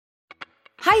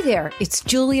Hi there, it's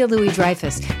Julia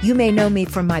Louis-Dreyfus. You may know me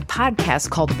from my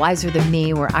podcast called Wiser Than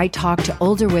Me, where I talk to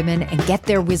older women and get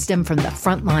their wisdom from the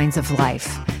front lines of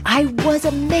life. I was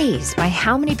amazed by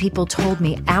how many people told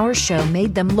me our show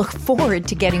made them look forward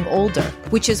to getting older,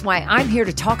 which is why I'm here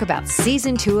to talk about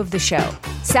season 2 of the show.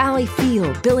 Sally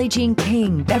Field, Billie Jean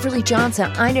King, Beverly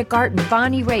Johnson, Ina Garten,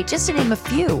 Bonnie Raitt, just to name a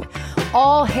few.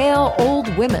 All hail old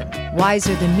women.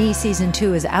 Wiser Than Me season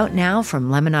 2 is out now from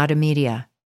Lemonada Media.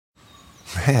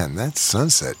 Man, that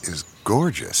sunset is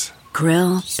gorgeous.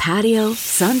 Grill, patio,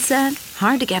 sunset.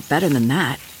 Hard to get better than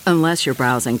that. Unless you're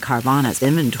browsing Carvana's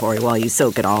inventory while you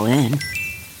soak it all in.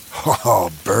 Oh,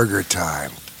 burger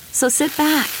time. So sit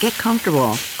back, get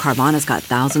comfortable. Carvana's got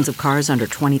thousands of cars under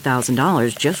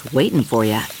 $20,000 just waiting for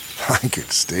you. I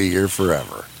could stay here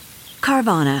forever.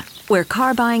 Carvana, where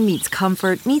car buying meets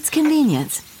comfort, meets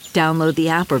convenience. Download the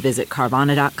app or visit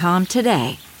Carvana.com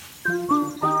today.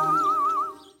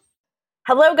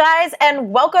 Hello, guys,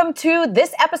 and welcome to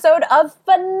this episode of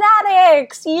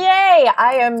Fanaddicts. Yay!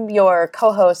 I am your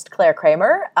co-host, Claire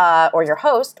Kramer, or your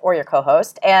host, or your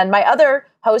co-host, and my other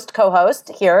host,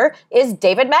 co-host here is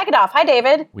David Magadoff. Hi,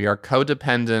 David. We are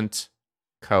codependent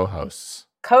co-hosts.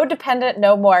 Codependent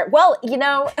no more. Well, you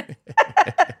know,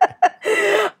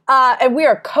 and we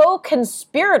are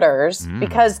co-conspirators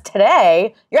because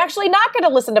today you're actually not going to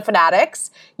listen to Fanaddicts.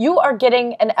 You are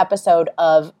getting an episode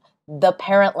of The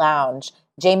Parent Lounge.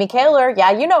 Jamie Kaler, yeah,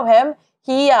 you know him.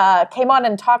 He came on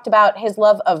and talked about his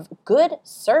love of good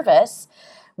service.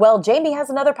 Well, Jamie has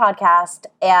another podcast,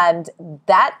 and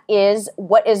that is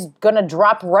what is going to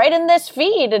drop right in this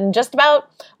feed in just about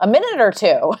a minute or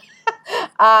two.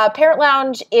 Parent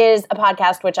Lounge is a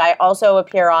podcast which I also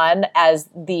appear on as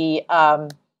the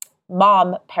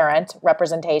mom parent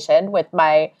representation with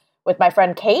my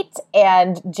friend Kate,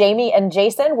 and Jamie and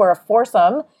Jason. We're a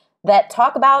foursome that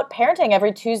talk about parenting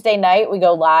every Tuesday night. We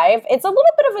go live. It's a little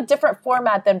bit of a different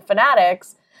format than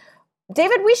Fanaddicts.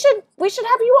 David, we should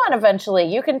have you on eventually.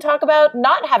 You can talk about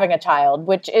not having a child,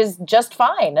 which is just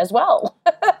fine as well.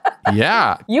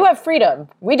 Yeah. You have freedom.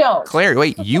 We don't. Claire,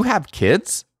 wait, you have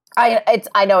kids?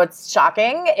 I know it's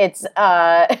shocking.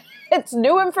 It's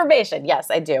new information. Yes,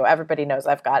 I do. Everybody knows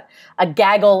I've got a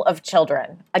gaggle of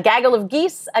children, a gaggle of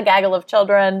geese, a gaggle of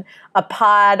children, a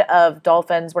pod of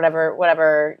dolphins,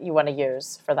 whatever you want to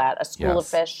use for that. A school of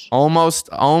fish. Almost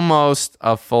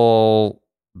a full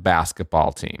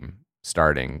basketball team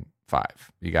starting 5.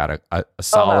 You got a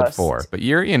solid Almost. 4, but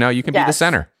you can be the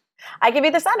center. I can be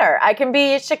the center. I can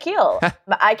be Shaquille.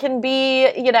 I can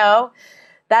be,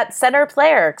 that center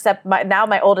player, except now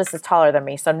my oldest is taller than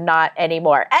me, so not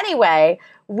anymore. Anyway,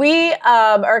 we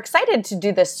are excited to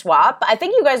do this swap. I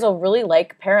think you guys will really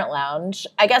like Parent Lounge.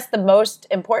 I guess the most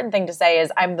important thing to say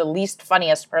is I'm the least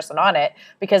funniest person on it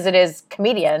because it is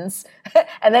comedians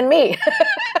and then me.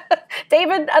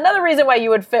 David, another reason why you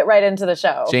would fit right into the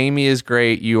show. Jamie is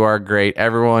great. You are great.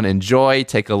 Everyone enjoy.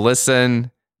 Take a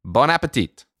listen. Bon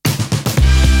appetit.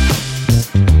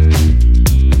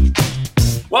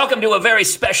 Welcome to a very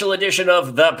special edition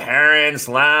of the Parents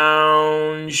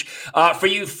Lounge. For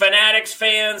you Fanaddicts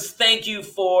fans, thank you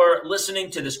for listening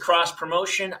to this cross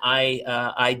promotion.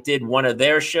 I did one of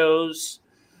their shows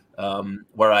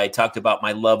where I talked about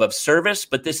my love of service,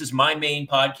 but this is my main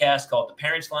podcast called the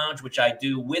Parents Lounge, which I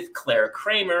do with Claire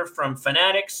Kramer from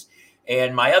Fanaddicts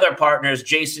and my other partners,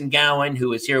 Jason Gowan,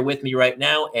 who is here with me right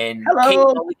now, and Kate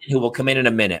Mulligan, who will come in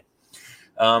a minute.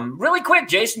 Really quick,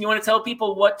 Jason, you want to tell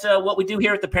people what we do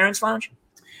here at the Parents Lounge?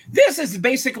 This is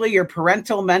basically your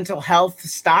parental mental health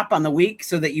stop on the week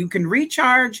so that you can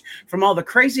recharge from all the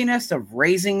craziness of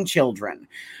raising children.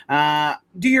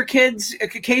 Do your kids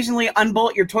occasionally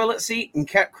unbolt your toilet seat and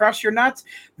crush your nuts?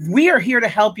 We are here to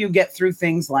help you get through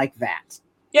things like that.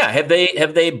 Yeah, have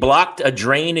they blocked a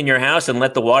drain in your house and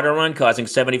let the water run, causing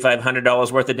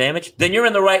 $7,500 worth of damage? Then you're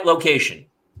in the right location.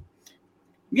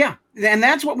 Yeah, and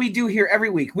that's what we do here every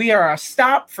week. We are a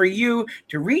stop for you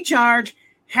to recharge,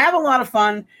 have a lot of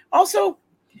fun. Also,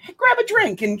 grab a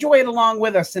drink, enjoy it along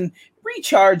with us, and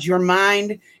recharge your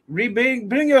mind.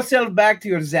 Bring yourself back to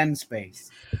your Zen space.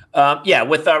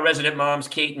 With our resident moms,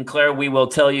 Kate and Claire, we will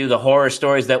tell you the horror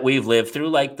stories that we've lived through,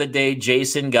 like the day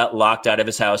Jason got locked out of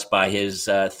his house by his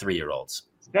 3-year-olds.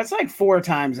 That's like 4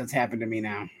 times that's happened to me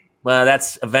now. Well,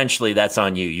 that's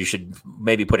on you. You should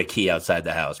maybe put a key outside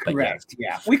the house. But correct.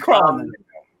 Yeah. We crawl in the window.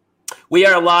 We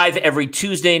are live every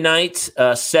Tuesday night,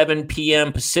 7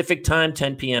 p.m. Pacific time,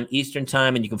 10 p.m. Eastern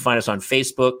time. And you can find us on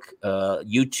Facebook,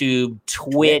 YouTube,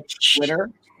 Twitch,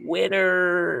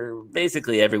 Twitter,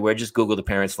 basically everywhere. Just Google the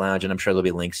Parents Lounge, and I'm sure there'll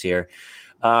be links here.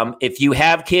 If you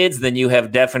have kids, then you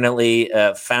have definitely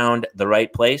found the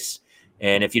right place.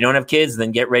 And if you don't have kids,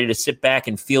 then get ready to sit back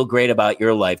and feel great about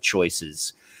your life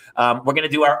choices. We're going to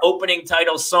do our opening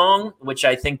title song, which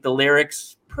I think the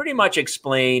lyrics pretty much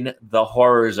explain the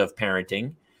horrors of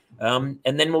parenting. And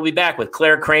then we'll be back with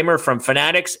Claire Kramer from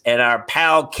Fanaddicts and our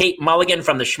pal Kate Mulligan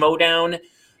from the Schmodown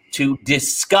to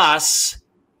discuss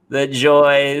the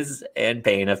joys and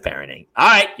pain of parenting. All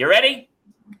right, you ready?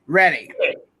 Ready.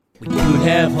 We could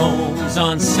have homes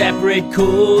on separate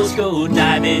coals, go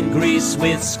dive in Greece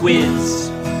with squids.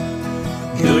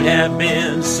 Could have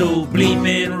been so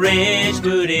bleeping rich,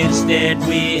 but instead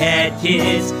we had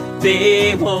kids.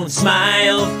 They won't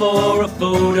smile for a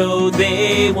photo,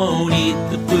 they won't eat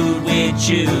the food we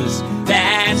choose.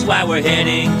 That's why we're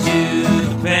heading to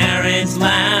the Parents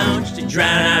Lounge to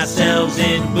drown ourselves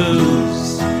in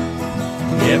booze.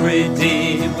 Every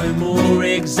day we're more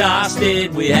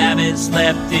exhausted, we haven't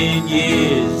slept in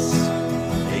years.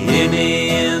 They hit me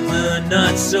in the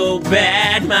nuts so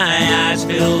bad, my eyes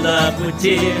filled up with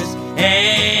tears.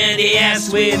 And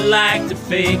yes, we'd like to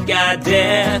fake our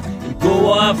death and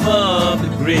go off of the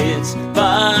grids,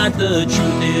 but the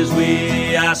truth is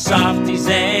we are softies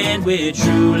and we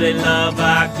truly love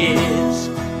our kids.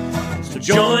 So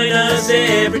join us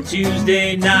every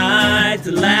Tuesday night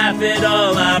to laugh at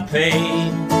all our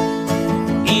pain.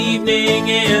 Evening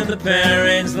in the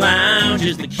Parents Lounge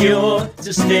is the cure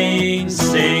to staying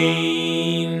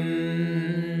sane.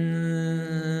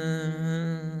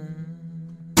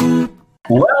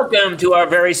 Welcome to our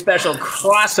very special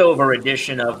crossover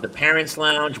edition of the Parents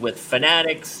Lounge with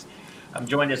Fanaddicts. I'm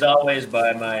joined as always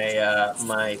by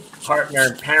my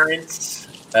partner parents,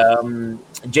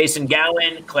 Jason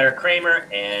Gowan, Claire Kramer,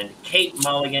 and Kate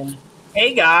Mulligan.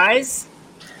 Hey guys.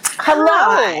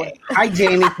 Hello. Hi,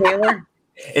 Jamie Taylor.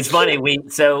 It's funny.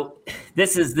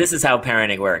 This is how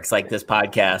parenting works. Like this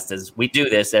podcast is, we do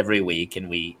this every week,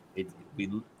 and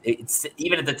it's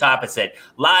even at the top it said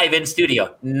live in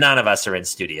studio. None of us are in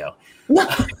studio.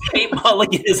 Kate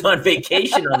Mulligan is on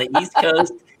vacation on the East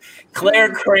Coast.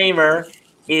 Claire Kramer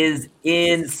is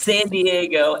in San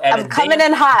Diego. I'm coming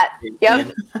in hot.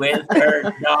 Yep. With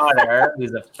her daughter,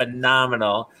 who's a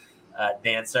phenomenal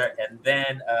dancer, and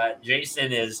then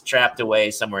Jason is trapped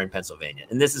away somewhere in Pennsylvania.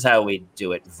 And this is how we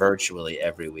do it virtually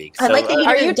every week. I like that you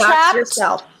didn't dox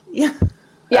yourself. Yeah.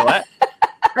 What?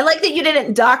 I like that you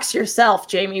didn't dox yourself,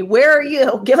 Jamie. Where are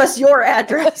you? Give us your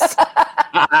address.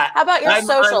 How about your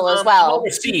social as well?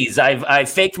 Overseas. I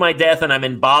faked my death and I'm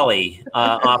in Bali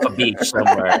off a beach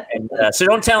somewhere. And so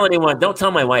don't tell anyone. Don't tell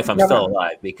my wife I'm still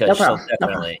alive, because she'll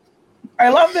definitely. I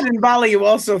love that in Bali you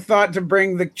also thought to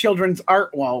bring the children's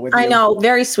art wall with you. I know.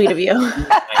 Very sweet of you.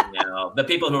 I know. The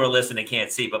people who are listening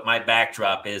can't see, but my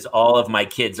backdrop is all of my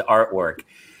kids' artwork.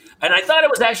 And I thought it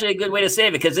was actually a good way to say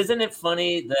it, because isn't it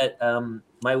funny that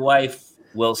my wife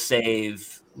will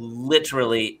save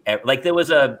literally, like there was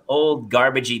a old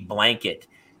garbagey blanket.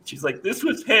 She's like, this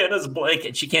was Hannah's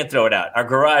blanket. She can't throw it out. Our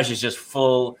garage is just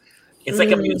full. It's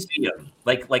like a museum.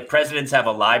 Like presidents have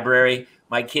a library.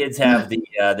 My kids have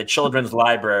the children's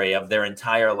library of their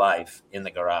entire life in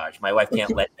the garage. My wife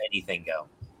can't let anything go.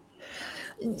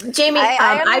 Jamie,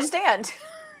 I understand.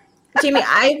 Jamie,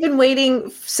 I've been waiting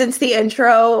since the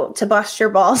intro to bust your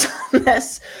balls on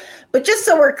this. But just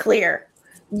so we're clear,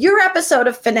 your episode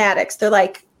of Fanaddicts, they're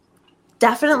like,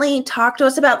 definitely talk to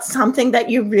us about something that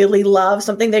you really love,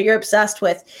 something that you're obsessed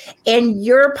with. And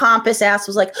your pompous ass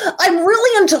was like, I'm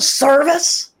really into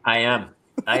service. I am.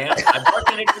 I'm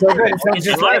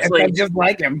just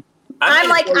like him.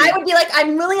 I would be like,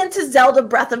 I'm really into Zelda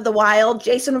Breath of the Wild.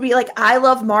 Jason would be like, I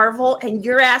love Marvel. And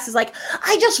your ass is like,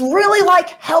 I just really like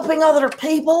helping other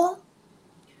people.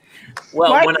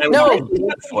 Well, what? When I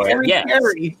was for it, yes.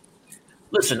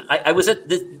 Listen, I was at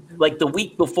the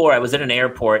week before, I was at an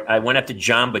airport. I went up to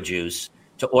Jamba Juice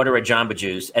to order a Jamba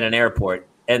Juice at an airport.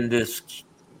 And this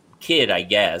kid, I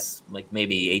guess, like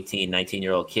maybe 18,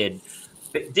 19-year-old kid,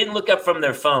 didn't look up from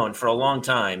their phone for a long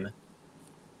time.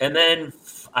 And then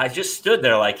I just stood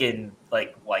there like in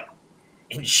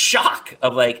shock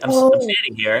of like, I'm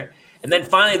standing here. And then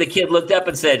finally the kid looked up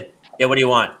and said, yeah, what do you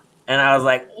want? And I was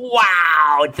like,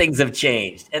 wow, things have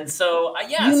changed. And so,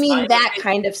 yes. You mean that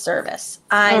kind of service.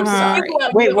 I'm sorry.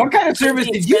 Wait, what kind of service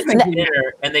did you think?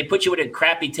 And they put you at a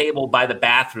crappy table by the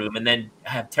bathroom and then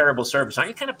have terrible service. Aren't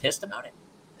you kind of pissed about it?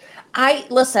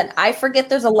 I forget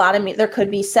there's a lot of there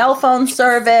could be cell phone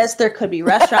service. There could be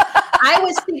restaurant. I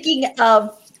was thinking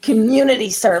of community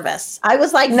service. I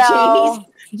was like, no.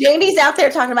 Jamie's out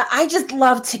there talking about, I just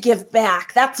love to give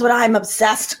back. That's what I'm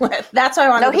obsessed with. That's why I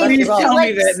want to Please tell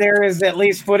me that there is at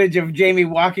least footage of Jamie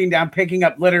walking down, picking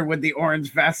up litter with the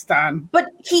orange vest on. But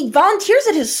he volunteers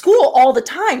at his school all the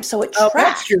time, so it tracks.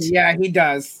 That's true. Yeah, he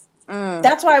does.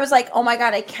 That's why I was like, oh my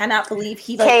God, I cannot believe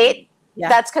he Kate,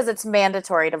 that's because it's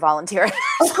mandatory to volunteer at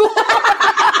school.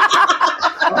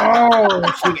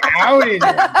 Oh, she outed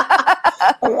him.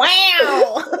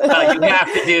 Wow.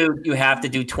 You have to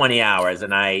do 20 hours,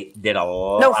 and I did a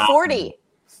lot. No, 40.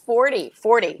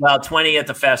 40. Well, 20 at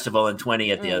the festival and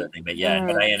 20 at the other thing. But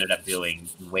but I ended up doing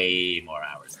way more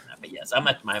hours than that. But yes, I'm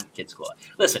at my kid's school.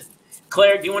 Listen,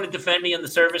 Claire, do you want to defend me on the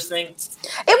service thing? It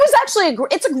was actually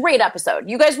it's a great episode.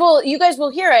 You guys will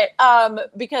hear it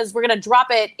because we're going to drop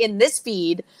it in this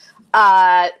feed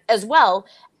as well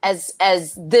as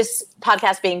this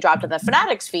podcast being dropped in the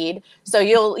Fanaddicts feed. So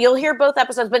you'll hear both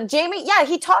episodes. But Jamie,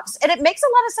 he talks, and it makes a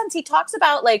lot of sense. He talks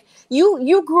about like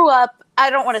you grew up. I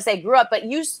don't want to say grew up, but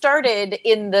you started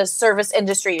in the service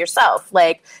industry yourself.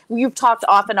 Like you've talked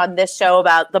often on this show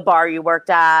about the bar you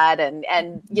worked at,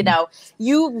 and you know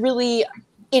you really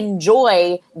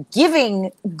enjoy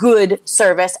giving good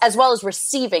service as well as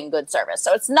receiving good service.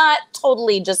 So it's not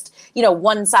totally just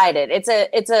one-sided. It's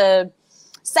a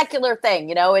secular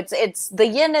thing, it's the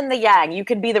yin and the yang. You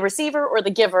can be the receiver or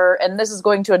the giver, and this is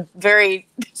going to a very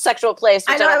sexual place.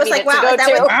 Which I was like, wow, is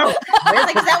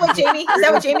that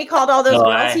what Jamie called all those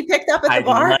girls he picked up at the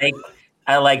bar?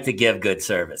 I like to give good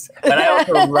service, but I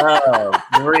also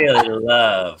really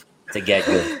love to get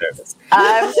good service.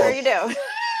 I'm sure you do.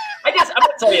 I'm gonna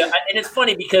tell you, and it's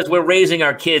funny because we're raising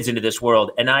our kids into this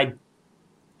world, and I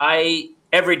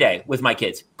every day with my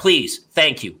kids, please,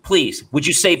 thank you, please. Would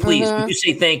you say please? Would you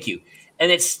say thank you? And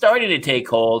it's starting to take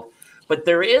hold, but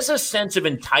there is a sense of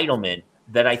entitlement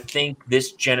that I think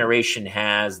this generation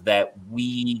has that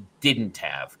we didn't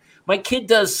have. My kid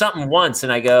does something once,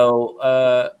 and I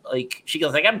go, she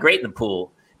goes like, I'm great in the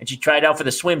pool, and she tried out for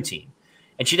the swim team,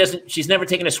 and she's never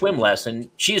taken a swim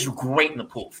lesson. She is great in the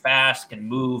pool, fast, can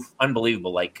move,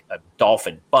 unbelievable, like a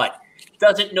dolphin, but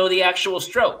doesn't know the actual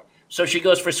stroke. So she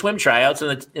goes for swim tryouts,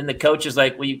 and the coach is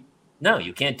like, well, you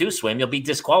can't do swim. You'll be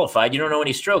disqualified. You don't know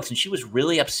any strokes. And she was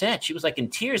really upset. She was like in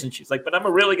tears, and she's like, but I'm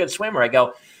a really good swimmer. I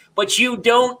go, but you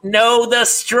don't know the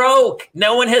stroke.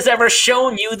 No one has ever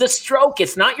shown you the stroke.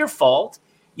 It's not your fault.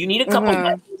 You need a couple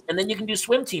lessons, and then you can do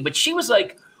swim team. But she was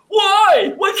like,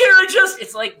 why? Why can't I just?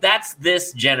 It's like, that's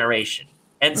this generation.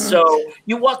 And so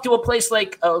you walk to a place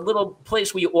like a little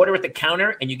place where you order at the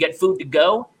counter and you get food to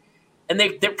go. And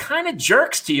they're kind of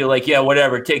jerks to you, like, yeah,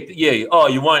 whatever, oh,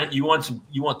 you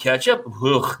want ketchup?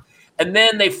 Ugh. And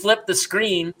then they flip the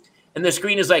screen, and the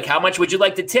screen is like, how much would you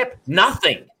like to tip?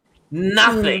 Nothing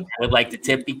I would like to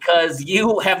tip because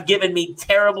you have given me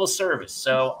terrible service.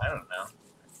 So I don't know.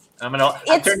 I'm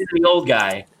turning into the old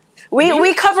guy.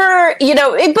 We cover,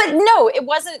 but no, it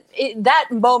wasn't that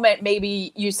moment.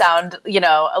 Maybe you sound,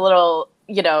 a little,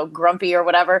 grumpy or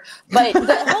whatever, but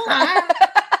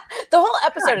the whole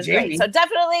episode is great. So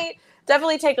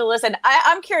definitely take a listen.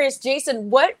 I'm curious, Jason,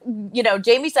 what,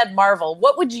 Jamie said Marvel.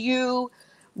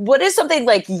 What is something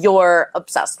like you're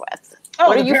obsessed with?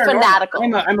 What are you fanatical?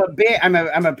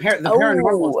 The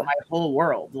paranormal is my whole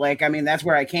world. Like, I mean, that's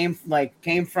where I came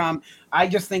from. I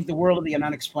just think the world of the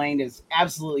unexplained is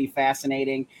absolutely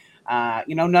fascinating.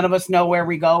 None of us know where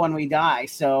we go when we die.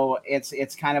 So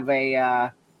it's kind of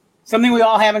a, something we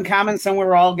all have in common, somewhere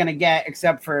we're all going to get,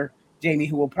 except for Jamie,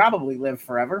 who will probably live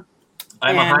forever.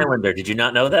 I'm a Highlander. Did you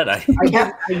not know that? I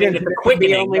did. The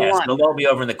quickening, yes. They'll all be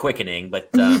over in the quickening, but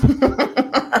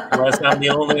unless I'm the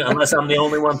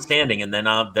only one standing, and then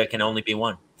there can only be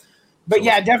one. But so,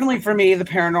 yeah, definitely for me, the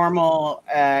paranormal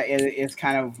is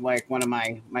kind of like one of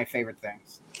my favorite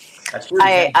things. That's true.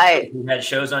 We had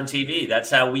shows on TV. That's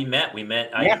how we met.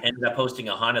 I ended up hosting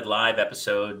a Haunted Live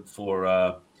episode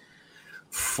for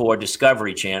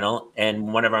Discovery Channel,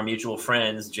 and one of our mutual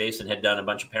friends, Jason, had done a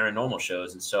bunch of paranormal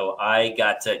shows, and so I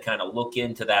got to kind of look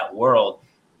into that world,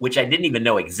 which I didn't even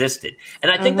know existed.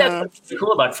 And I think that's what's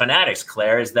cool about Fanaddicts,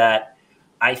 Claire, is that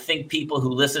I think people who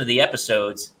listen to the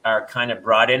episodes are kind of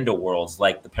brought into worlds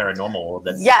like the paranormal world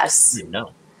that yes, you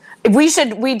know. We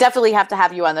definitely have to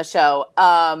have you on the show,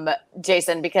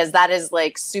 Jason, because that is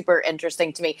like super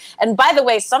interesting to me. And by the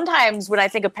way, sometimes when I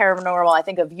think of paranormal, I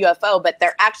think of UFO, but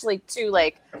they're actually two,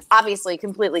 like, obviously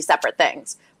completely separate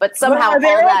things. But somehow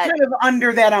they're all kind of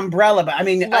under that umbrella. But I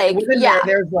mean,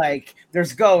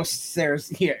 there's ghosts, there's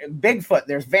Bigfoot,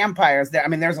 there's vampires.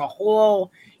 There's a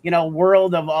whole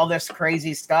world of all this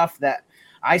crazy stuff that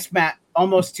I spent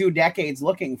almost 2 decades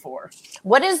looking for.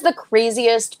 What is the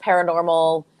craziest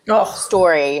paranormal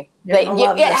story that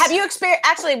have you experienced?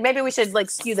 Actually, maybe we should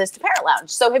skew this to Parentlounge.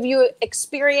 So have you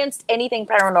experienced anything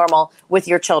paranormal with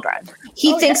your children?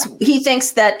 He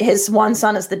thinks that his one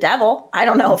son is the devil. I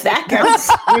don't know if that counts.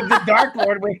 With the Dark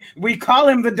Lord, we call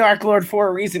him the Dark Lord for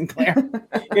a reason, Claire.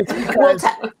 It's because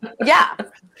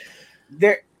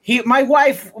My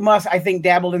wife must, I think,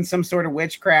 dabbled in some sort of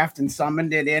witchcraft and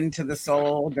summoned it into the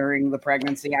soul during the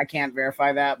pregnancy. I can't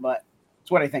verify that, but it's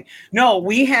what I think. No,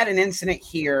 we had an incident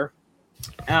here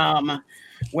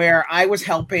where I was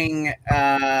helping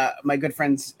my good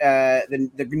friends,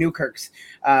 the Newkirks,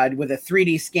 with a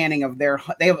 3D scanning of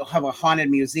they have a haunted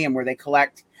museum where they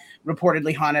collect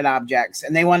reportedly haunted objects,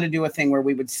 and they wanted to do a thing where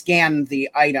we would scan the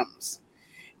items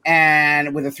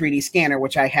and with a 3D scanner,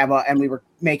 which I have, and we were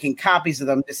making copies of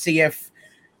them to see if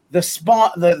the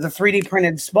 3D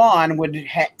printed spawn would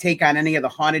take on any of the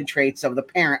haunted traits of the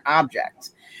parent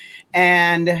object.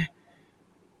 And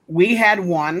we had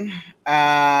one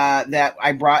that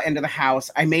I brought into the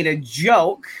house. I made a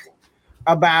joke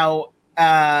about,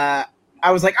 I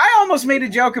was like, I almost made a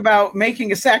joke about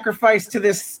making a sacrifice to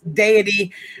this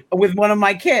deity with one of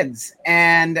my kids.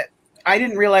 And I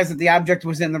didn't realize that the object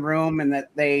was in the room and that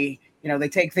they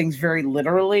take things very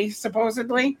literally,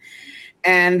 supposedly.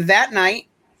 And that night,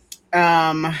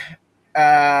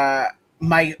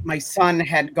 my son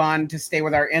had gone to stay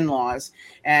with our in-laws,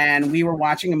 and we were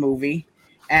watching a movie,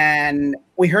 and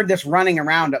we heard this running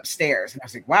around upstairs. And I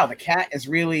was like, wow, the cat is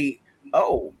right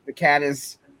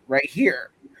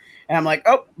here. And I'm like,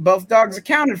 oh, both dogs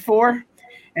accounted for.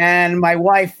 And my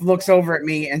wife looks over at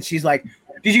me and she's like,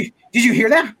 did you hear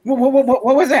that?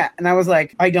 What was that? And I was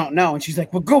like, I don't know. And she's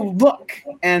like, well, go look.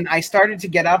 And I started to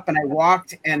get up and I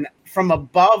walked, and from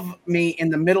above me in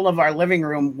the middle of our living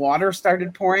room, water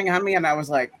started pouring on me. And I was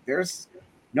like, there's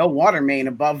no water main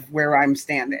above where I'm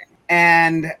standing.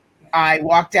 And I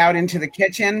walked out into the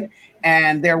kitchen,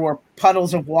 and there were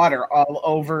puddles of water all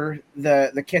over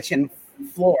the kitchen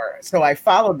floor. So I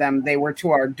followed them. They were to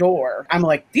our door. I'm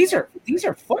like, these are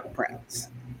footprints.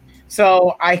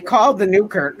 So I called the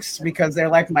Newkirks because they're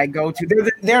like my go-to.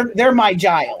 They're my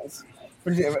Giles.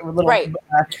 Right.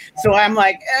 So I'm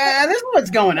like, this is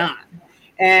what's going on.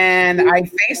 And I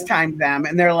FaceTimed them,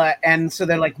 and they're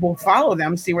like, we'll follow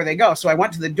them, see where they go. So I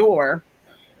went to the door.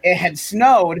 It had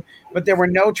snowed, but there were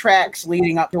no tracks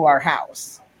leading up to our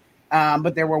house.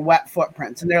 But there were wet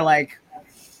footprints. And they're like,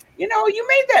 you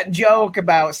made that joke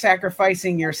about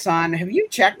sacrificing your son. Have you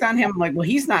checked on him? I'm like, well,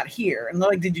 he's not here. And they're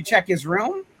like, did you check his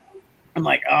room? I'm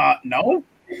like, no.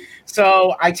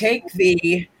 So I take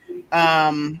the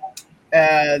phone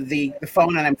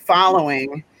and I'm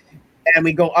following, and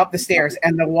we go up the stairs,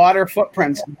 and the water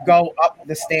footprints go up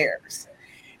the stairs.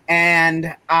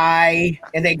 And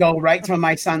they go right to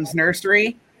my son's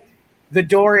nursery. The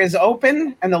door is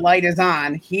open and the light is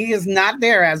on. He is not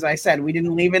there, as I said. We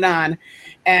didn't leave it on.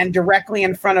 And directly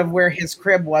in front of where his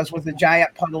crib was a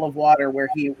giant puddle of water where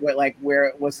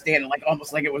it was standing, like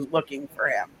almost like it was looking for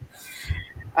him.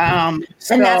 And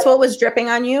that's what was dripping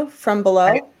on you from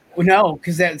below? No,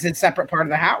 because it's a separate part of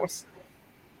the house.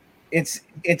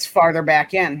 It's farther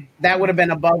back in. That would have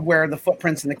been above where the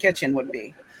footprints in the kitchen would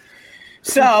be.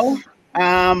 So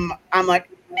I'm like,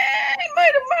 I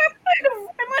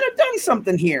might have done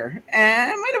something here,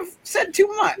 and I might have said too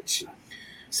much.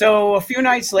 So a few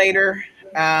nights later,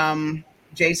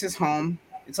 Jace is home.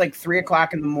 It's like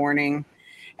 3:00 in the morning,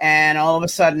 and all of a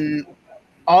sudden,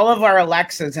 all of our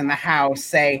Alexas in the house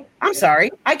say, I'm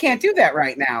sorry, I can't do that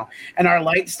right now. And our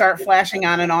lights start flashing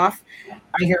on and off.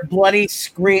 I hear bloody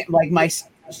scream, like my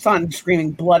son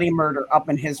screaming bloody murder up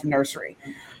in his nursery.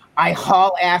 I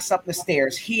haul ass up the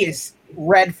stairs. He is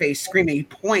red-faced, screaming. He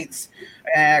points,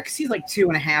 because he's like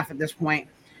 2.5 at this point.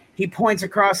 He points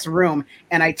across the room,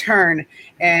 and I turn,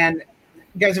 and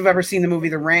you guys have ever seen the movie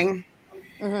The Ring?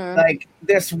 Mm-hmm. Like,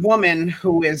 this woman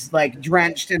who is like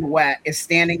drenched and wet is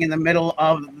standing in the middle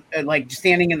of,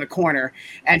 standing in the corner,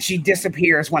 and she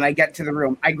disappears when I get to the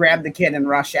room. I grab the kid and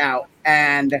rush out,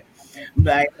 and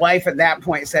my wife at that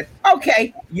point said,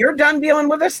 okay, you're done dealing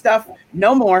with this stuff.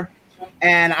 No more.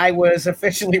 And I was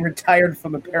officially retired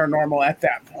from the paranormal at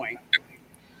that point.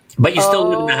 But you still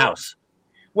live in the house.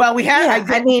 Well, we had.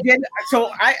 Yeah,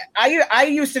 so I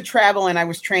used to travel, and I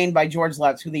was trained by George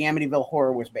Lutz, who the Amityville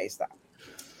Horror was based on.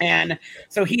 And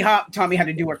so he taught me how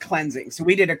to do a cleansing. So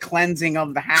we did a cleansing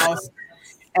of the house,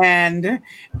 and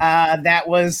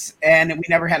and we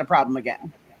never had a problem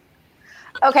again.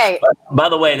 Okay. By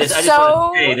the way, I just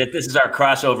want to say that this is our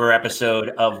crossover episode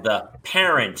of the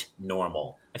Parent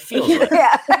Normal. It feels like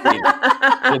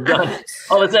we've done.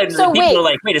 All of a sudden, people are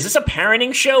like, wait, is this a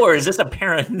parenting show or is this a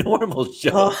paranormal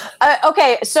show?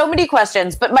 Okay, so many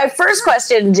questions. But my first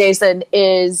question, Jason,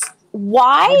 is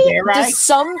why do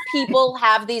some people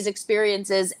have these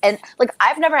experiences? And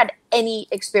I've never had any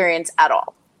experience at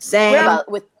all. Same.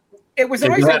 It was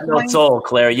always you have no soul,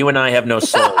 Claire. You and I have no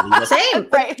soul. Same.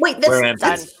 Right. Wait, we're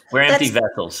empty. We're empty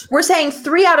vessels. We're saying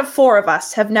 3 out of 4 of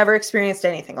us have never experienced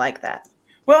anything like that.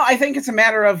 Well, I think it's a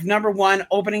matter of, number one,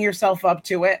 opening yourself up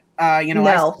to it.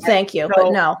 Thank you,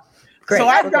 but no. Great. So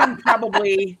I've done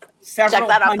probably several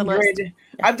that off the hundred. list.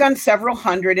 I've done several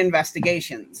hundred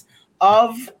investigations.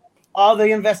 Of all the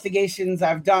investigations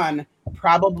I've done,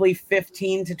 probably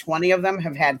 15 to 20 of them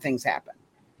have had things happen.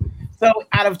 So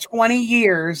out of 20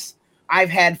 years, I've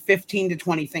had 15 to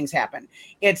 20 things happen.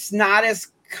 It's not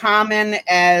as common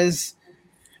as,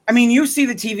 I mean, you see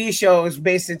the TV shows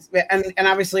based, and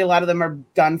obviously a lot of them are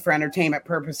done for entertainment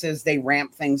purposes. They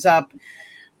ramp things up.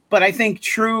 But I think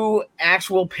true,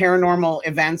 actual paranormal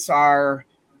events are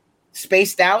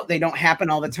spaced out. They don't happen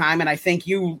all the time. And I think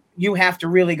you have to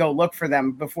really go look for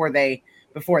them before they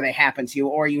happen to you,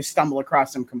 or you stumble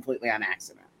across them completely on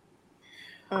accident.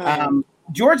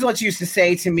 George Lutz used to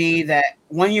say to me that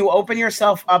when you open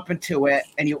yourself up into it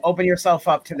and you open yourself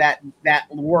up to that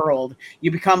world,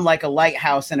 you become like a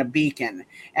lighthouse and a beacon.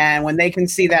 And when they can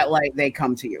see that light, they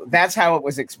come to you. That's how it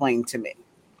was explained to me.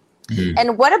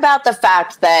 And what about the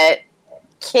fact that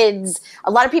kids,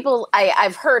 a lot of people,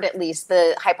 I've heard at least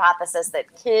the hypothesis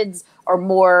that kids are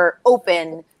more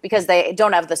open because they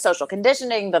don't have the social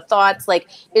conditioning, the thoughts. Like,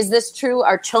 is this true?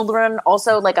 Are children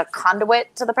also like a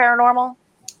conduit to the paranormal?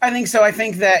 I think so. I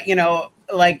think that,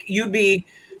 like you'd be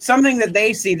something that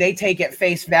they see, they take at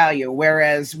face value,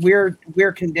 whereas we're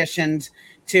conditioned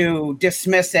to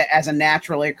dismiss it as a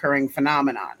naturally occurring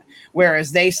phenomenon,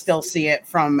 whereas they still see it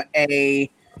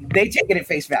they take it at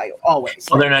face value always.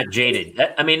 Well, they're not jaded.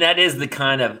 That is the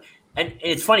kind of, and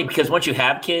it's funny because once you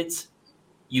have kids,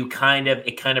 it kind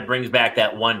of brings back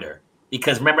that wonder.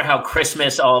 Because remember how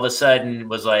Christmas all of a sudden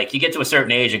was like, you get to a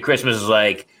certain age and Christmas is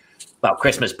like about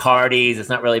Christmas parties. It's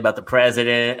not really about the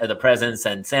president or the presents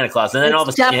and Santa Claus. And then all of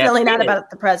a sudden, definitely not about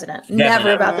the president.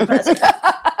 Never about the president.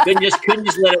 couldn't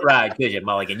just let it ride, could you,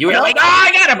 Mulligan? You were like, oh,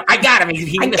 I got him. I got him.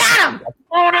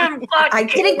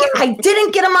 I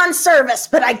didn't get him on service,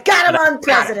 but I got him on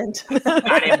president.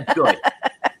 Got him good.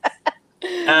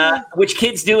 Which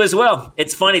kids do as well.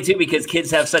 It's funny too because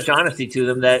kids have such honesty to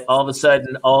them that all of a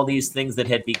sudden, all these things that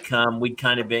had become we'd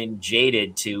kind of been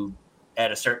jaded to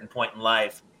at a certain point in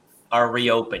life are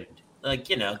reopened. Like,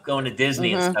 going to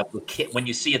Disney and stuff. When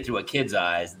you see it through a kid's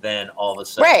eyes, then all of a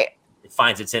sudden it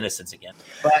finds its innocence again.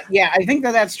 But yeah, I think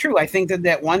that's true. I think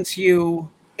that once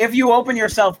if you open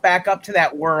yourself back up to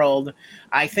that world,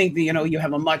 I think that, you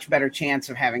have a much better chance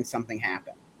of having something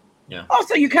happen. Yeah.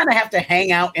 Also, you kind of have to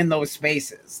hang out in those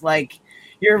spaces. Like,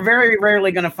 you're very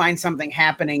rarely going to find something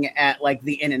happening at like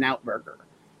the In-N-Out Burger.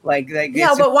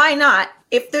 Yeah, but why not?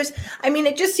 If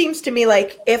it just seems to me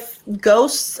like if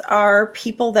ghosts are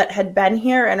people that had been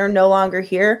here and are no longer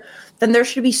here, then there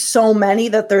should be so many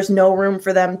that there's no room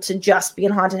for them to just be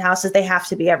in haunted houses. They have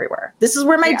to be everywhere. This is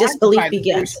where my disbelief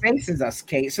begins. Spaces us,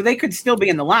 Kate. So they could still be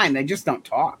in the line. They just don't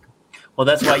talk. Well,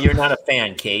 that's why you're not a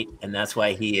fan, Kate, and that's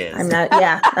why he is. I'm not.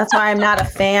 Yeah, that's why I'm not a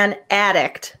fan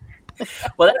addict.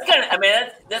 Well, that's kind of.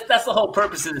 That's the whole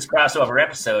purpose of this crossover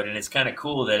episode, and it's kind of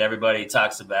cool that everybody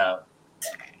talks about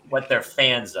what they're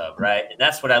fans of, right? And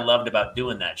that's what I loved about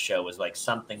doing that show was like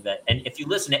something that. And if you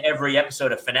listen to every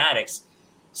episode of Fanaddicts,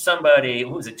 somebody who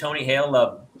was it? Tony Hale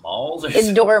loved malls, or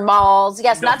indoor malls.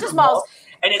 Yes, not just malls.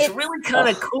 And it's really kind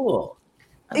of cool.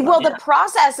 Well, the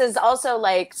process is also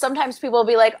like sometimes people will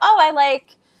be like, "Oh, I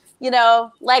like."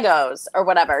 Legos or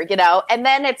whatever, and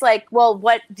then it's like, well,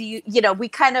 what do you, we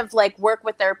kind of like work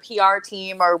with their PR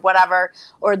team or whatever,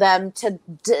 or them to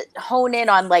hone in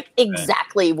on like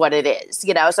exactly what it is,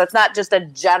 so it's not just a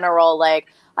general,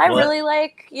 like, I really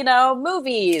like,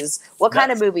 movies. What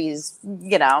kind of movies,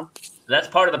 That's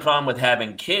part of the problem with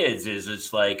having kids is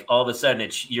it's like all of a sudden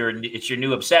it's your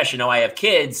new obsession. Oh, I have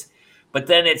kids, but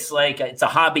then it's like, it's a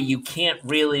hobby you can't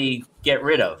really get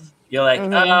rid of. You're like,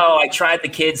 oh, I tried the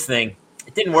kids thing.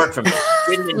 It didn't work for me.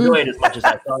 Didn't enjoy it as much as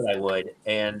I thought I would.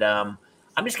 And I'm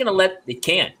just going to let it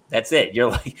can't. That's it.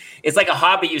 You're like, it's like a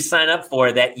hobby you sign up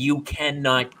for that you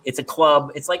cannot. It's a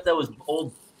club. It's like those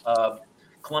old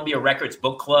Columbia Records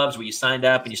book clubs where you signed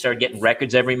up and you started getting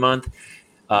records every month.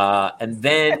 And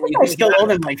then I still owe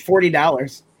them like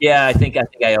 $40. Yeah, I think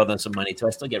I owe them some money too.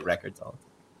 I still get records all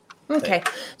the time. Okay.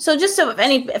 So just so if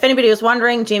anybody was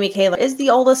wondering, Jamie Kaler is the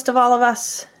oldest of all of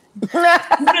us. As soon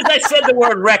as I said the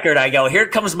word record, I go, here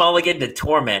comes Mulligan to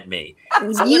torment me.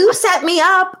 You set me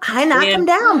up. I knock him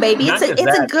down, baby. It's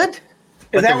a good.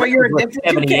 Is that what you're addicted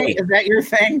to, Kate? Is that your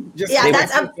thing?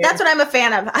 That's what I'm a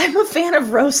fan of. I'm a fan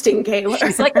of roasting Kaler.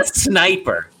 She's like a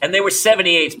sniper. And they were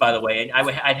 78s, by the way. And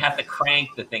I'd have to crank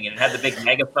the thing, and it had the big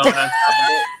megaphone on top of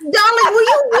it. Darling, will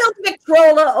you wheel the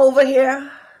Victrola over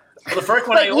here? Well, the first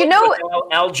one was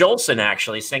Al Jolson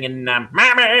actually singing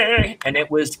 "Mommy," and it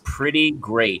was pretty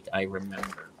great. I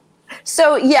remember.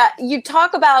 So yeah, you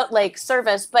talk about like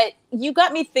service, but you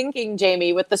got me thinking,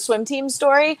 Jamie, with the swim team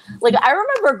story. Like I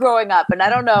remember growing up, and I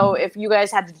don't know if you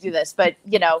guys had to do this, but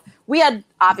we had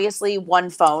obviously one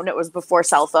phone. It was before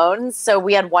cell phones, so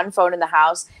we had one phone in the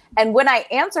house. And when I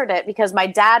answered it, because my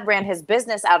dad ran his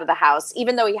business out of the house,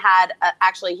 even though he had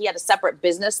a separate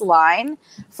business line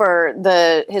for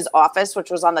his office, which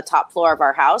was on the top floor of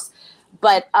our house,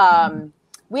 but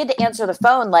we had to answer the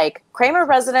phone like, Kramer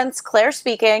residence, Claire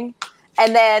speaking.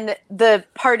 And then the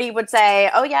party would say,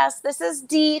 oh, yes, this is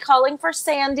Dee calling for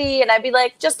Sandy. And I'd be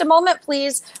like, just a moment,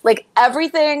 please. Like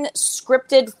everything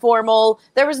scripted, formal.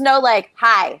 There was no like,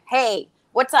 hi, hey,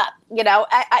 what's up?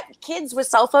 Kids with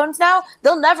cell phones now,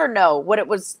 they'll never know what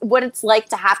it's like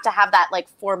to have that like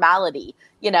formality,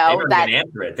 They don't even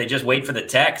answer it. They just wait for the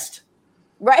text.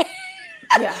 Right.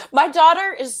 Yeah. My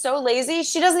daughter is so lazy.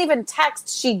 She doesn't even text.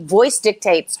 She voice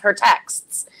dictates her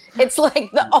texts. It's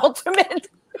like the ultimate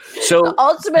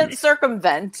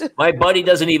circumvent. My buddy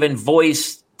doesn't even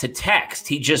voice to text.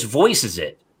 He just voices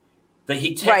it. That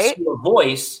he texts you a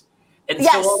voice. And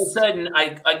so all of a sudden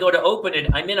I go to open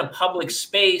it. I'm in a public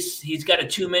space. He's got a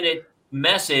 2-minute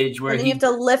message where you have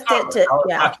to lift it to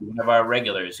one of our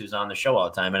regulars who's on the show all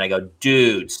the time, and I go,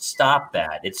 dude, stop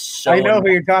that. It's so I know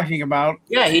who you're talking about.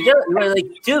 Yeah, he does. Like,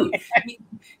 dude,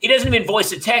 he doesn't even voice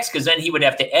the text because then he would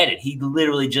have to edit. He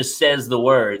literally just says the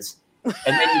words, and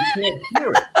then you can't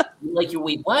hear it. Like,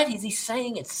 wait, what is he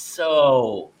saying? It's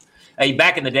so.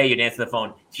 Back in the day, you'd answer the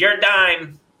phone. It's your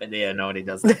dime, but nobody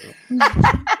does that.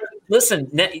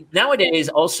 Listen, nowadays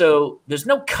also there's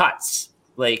no cuts.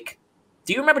 Like,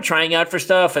 do you remember trying out for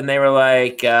stuff and they were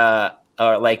like, in our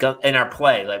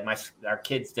play, like our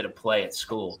kids did a play at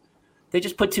school. They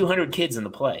just put 200 kids in the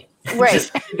play. Right.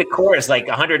 Just the chorus, like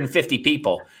 150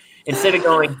 people. Instead of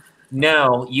going,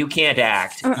 no, you can't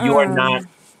act. You are not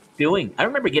doing. I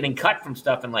remember getting cut from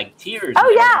stuff in like tears.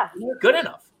 Oh, yeah. You're good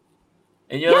enough.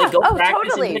 And you're like, go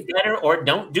practice and get better or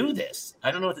don't do this.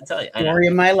 I don't know what to tell you. Story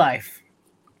of my life.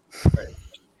 Right.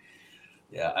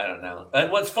 Yeah, I don't know. And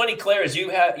what's funny, Claire, is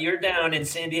you're down in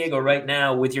San Diego right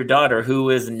now with your daughter, who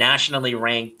is nationally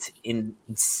ranked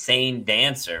insane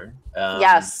dancer.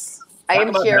 Yes, I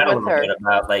am here with her.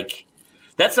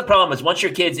 That's the problem is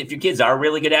if your kids are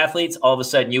really good athletes, all of a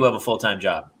sudden you have a full-time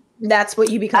job. That's what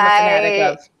you become a fanatic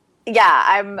of. Yeah,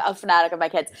 I'm a fanatic of my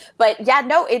kids. But yeah,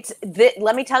 no,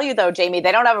 let me tell you though, Jamie,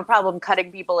 they don't have a problem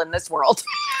cutting people in this world.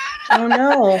 Oh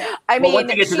no. I mean, once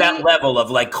you get to that level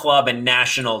of like club and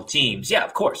national teams, yeah,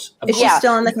 of course. Is she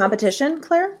still in the competition,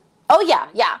 Claire? Oh yeah.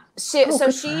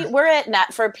 We're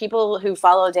at for people who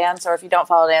follow dance, or if you don't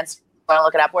follow dance, want to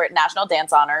look it up. We're at National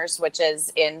Dance Honors, which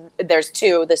is there's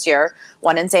 2 this year,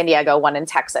 one in San Diego, one in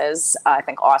Texas, I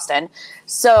think Austin.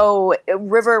 So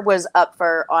River was up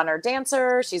for Honor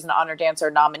Dancer. She's an Honor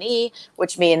Dancer nominee,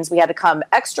 which means we had to come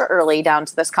extra early down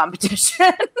to this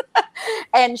competition.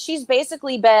 And she's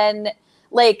basically been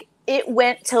like, it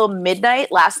went till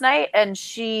midnight last night and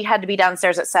she had to be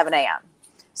downstairs at 7 a.m.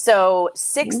 So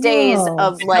 6 days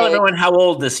of like. Tell everyone how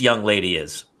old this young lady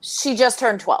is. She just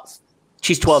turned 12.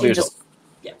 She's 12 years old.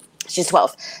 Yeah. She's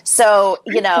 12. So,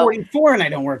 I'm 44 and I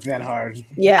don't work that hard.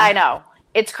 Yeah. I know.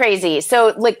 It's crazy.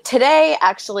 So like today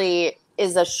actually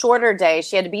is a shorter day.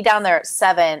 She had to be down there at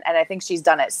 7 and I think she's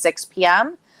done at 6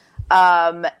 p.m.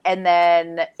 And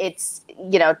then it's,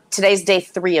 today's day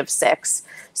 3 of 6.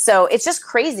 So it's just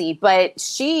crazy. But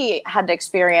she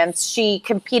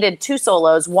competed 2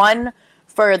 solos, one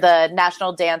for the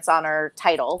National Dance Honor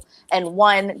title and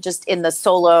one just in the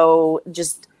solo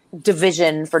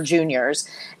division for juniors.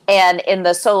 And in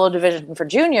the solo division for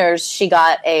juniors, she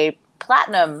got a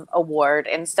platinum award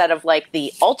instead of like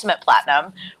the ultimate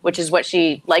platinum, which is what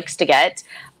she likes to get.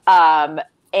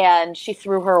 And she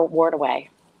threw her award away.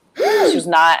 She's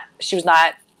like,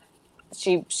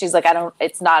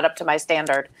 it's not up to my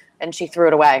standard. And she threw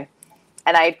it away.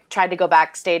 And I tried to go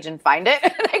backstage and find it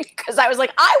because I was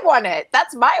like, I won it.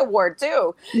 That's my award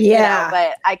too. Yeah.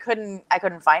 But I couldn't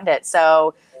find it.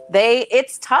 So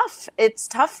it's tough. It's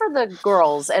tough for the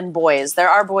girls and boys. There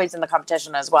are boys in the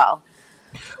competition as well.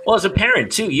 Well, as a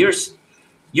parent too,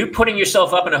 you're putting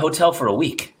yourself up in a hotel for a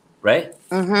week, right?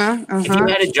 Mm-hmm. If you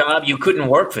had a job you couldn't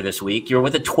work for this week, you're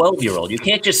with a 12-year-old. You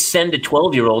can't just send a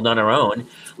 12-year-old on her own.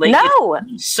 Like, no.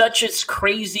 It's such a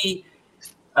crazy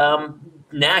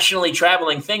nationally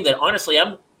traveling thing that honestly,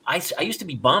 I used to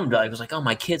be bummed. I was like, oh,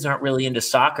 my kids aren't really into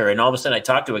soccer. And all of a sudden I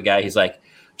talked to a guy. He's like,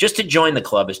 just to join the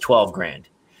club is $12,000.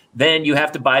 Then you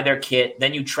have to buy their kit.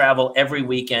 Then you travel every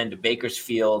weekend to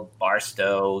Bakersfield,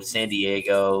 Barstow, San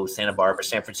Diego, Santa Barbara,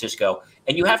 San Francisco.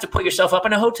 And you have to put yourself up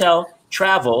in a hotel,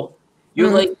 travel. You're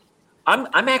like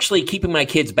I'm actually keeping my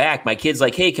kids back. My kid's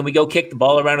like, hey, can we go kick the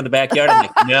ball around in the backyard? I'm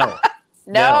like, no.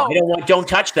 No. Don't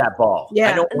touch that ball.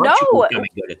 Yeah. I don't want you becoming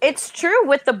good at this. It's true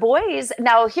with the boys.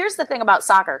 Now, here's the thing about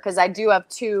soccer, because I do have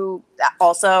two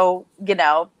also,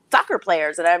 soccer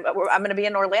players, and I'm going to be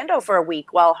in Orlando for a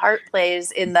week while Hart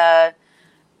plays in the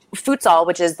futsal,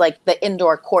 which is like the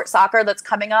indoor court soccer that's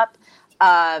coming up,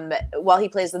 while he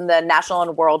plays in the national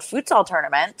and world futsal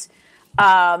tournament.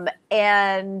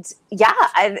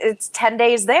 It's 10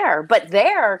 days there. But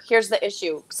here's the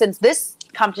issue. Since this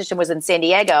competition was in San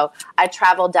Diego, I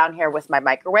traveled down here with my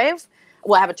microwave.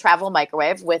 We'll have a travel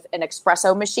microwave with an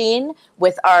espresso machine,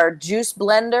 with our juice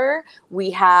blender.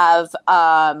 We have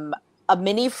a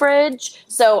mini fridge.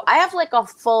 So I have like a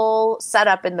full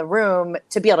setup in the room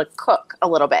to be able to cook a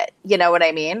little bit. You know what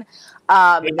I mean?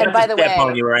 And by the way, step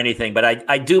on you or anything, but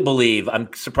I do believe, I'm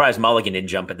surprised Mulligan didn't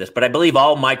jump at this, but I believe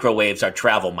all microwaves are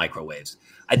travel microwaves.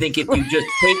 I think if you just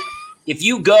if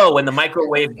you go and the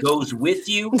microwave goes with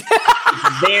you,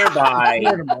 it's thereby,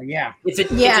 it's a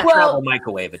travel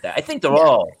microwave at that. I think they're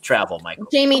all travel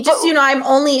microwaves. Jamie, just I'm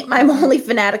only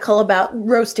fanatical about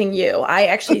roasting you. I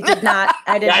actually did not.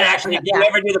 I did not. Actually, do you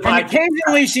ever do the podcast?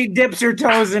 Occasionally, she dips her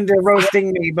toes into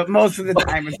roasting me, but most of the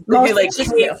time, it's like,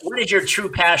 what is your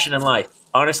true passion in life?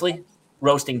 Honestly,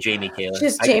 roasting Jamie Kaler.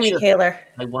 Just Jamie Kaler.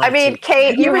 I mean,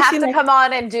 Kate, you have to come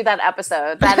on and do that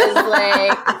episode. That is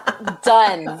like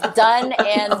done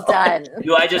and done.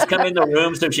 Do I just come in the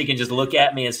room so she can just look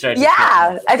at me and start?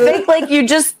 Yeah, I think like you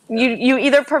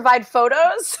either provide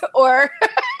photos or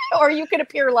you can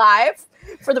appear live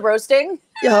for the roasting.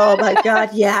 Oh my God,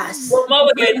 yes. Well,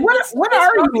 Mulligan, what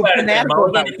are you fanatical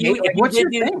about? What's your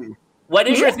thing? What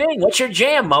is your thing? What's your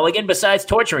jam, Mulligan, besides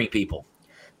torturing people?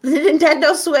 The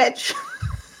Nintendo Switch.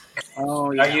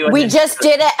 Oh, yeah. We just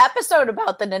did an episode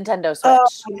about the Nintendo Switch. Oh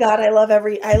my God, I love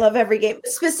every game.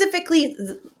 Specifically,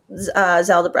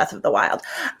 Zelda Breath of the Wild.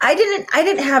 I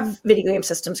didn't have video game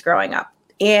systems growing up,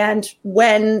 and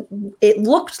when it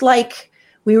looked like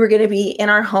we were going to be in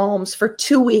our homes for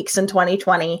 2 weeks in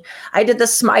 2020, I did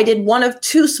one of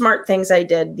two smart things I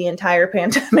did the entire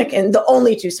pandemic, and the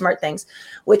only two smart things,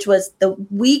 which was the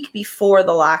week before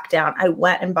the lockdown, I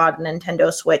went and bought a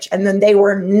Nintendo Switch, and then they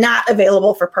were not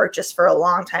available for purchase for a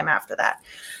long time after that.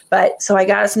 But so I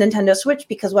got us a Nintendo Switch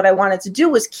because what I wanted to do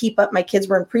was keep up. My kids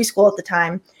were in preschool at the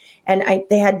time, and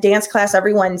they had dance class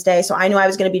every Wednesday. So I knew I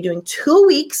was going to be doing 2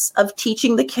 weeks of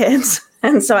teaching the kids.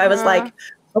 And so I was like,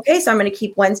 okay, so I'm going to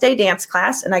keep Wednesday dance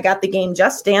class. And I got the game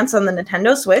Just Dance on the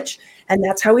Nintendo Switch. And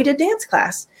that's how we did dance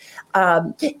class.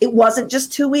 It wasn't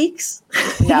just 2 weeks.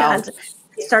 No. And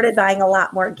I started buying a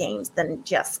lot more games than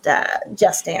just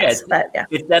Dance.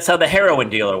 That's how the heroin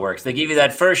dealer works. They give you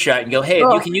that first shot and go, hey,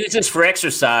 you can use this for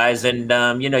exercise and,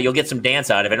 you'll get some dance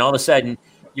out of it. And all of a sudden,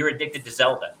 you're addicted to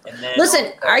Zelda. And then,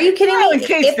 listen, are you kidding me? In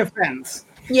case defense.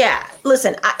 Yeah,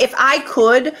 listen, if I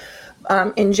could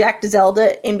inject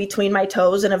Zelda in between my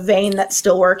toes in a vein that's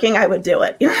still working, I would do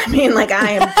it. You know what I mean? Like,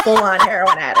 I am full on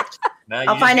heroin addict.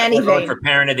 I'll find any vein. For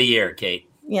Parent of the Year, Kate.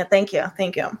 Yeah, thank you.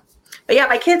 But yeah,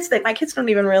 my kids don't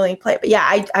even really play. But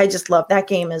yeah, I just love that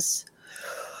game. But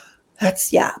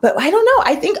I don't know.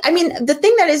 The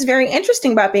thing that is very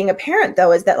interesting about being a parent,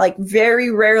 though, is that like very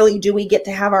rarely do we get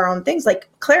to have our own things. Like,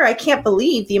 Claire, I can't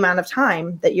believe the amount of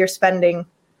time that you're spending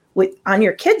on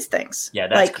your kids' things. Yeah,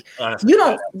 that's like honestly,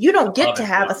 you don't get to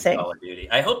have a thing.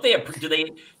 I hope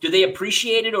do they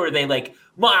appreciate it, or are they like,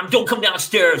 Mom, don't come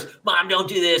downstairs, Mom, don't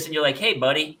do this, and you're like, hey,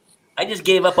 buddy, I just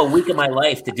gave up a week of my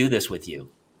life to do this with you.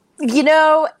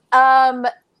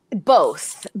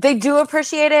 Both. They do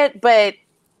appreciate it, but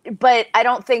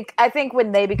I think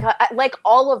when they become like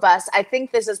all of us, I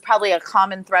think this is probably a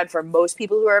common thread for most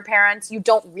people who are parents. You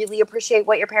don't really appreciate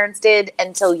what your parents did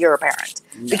until you're a parent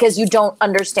because you don't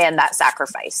understand that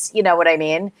sacrifice. You know what I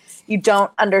mean? You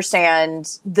don't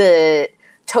understand the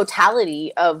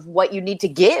totality of what you need to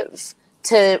give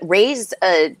to raise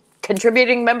a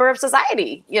contributing member of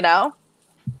society,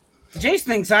 Jace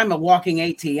thinks I'm a walking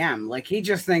ATM. Like, he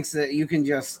just thinks that you can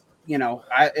just,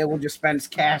 it will just spend his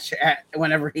cash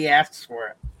whenever he asks for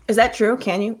it. Is that true?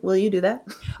 Will you do that?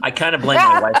 I kind of blame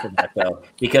my wife for that, though,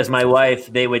 because my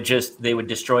wife, they would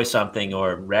destroy something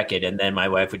or wreck it. And then my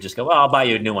wife would just go, well, I'll buy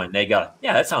you a new one. They go,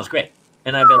 yeah, that sounds great.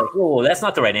 And I'd be like, whoa, that's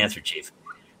not the right answer, Chief.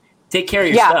 Take care of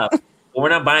your stuff. Well, we're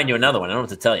not buying you another one. I don't know what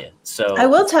to tell you. So I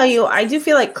will tell you, I do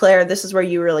feel like, Claire, this is where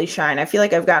you really shine. I feel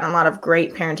like I've gotten a lot of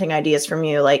great parenting ideas from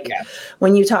you. Like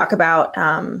when you talk about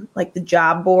like the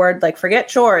job board, like forget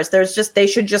chores. They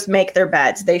should just make their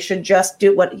beds. They should just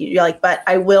do what you like. But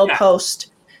I will post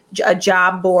a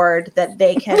job board that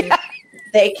they can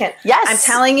They can. Yes. I'm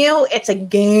telling you, it's a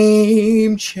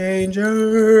game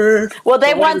changer. Well,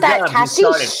 they So what want that jobs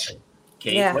you cashish. started,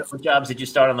 Kate, Yeah. what jobs did you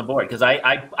start on the board? Because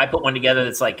I put one together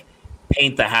that's like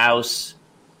paint the house,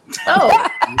 Oh,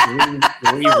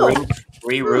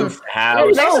 re-roof the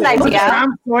house. There's an idea.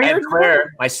 Tom Sawyer? And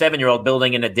Claire, my 7-year-old,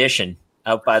 building an addition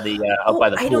out by the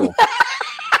I pool. don't-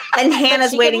 and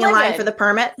Hannah's she waiting can in live line in. for the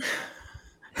permit.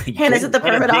 Hannah's at the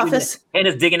permit office.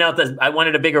 Hannah's digging out I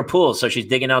wanted a bigger pool, so she's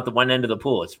digging out the one end of the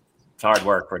pool. It's hard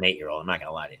work for an 8-year-old. I'm not going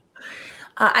to lie to you.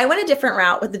 I went a different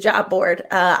route with the job board.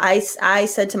 I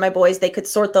said to my boys they could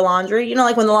sort the laundry. You know,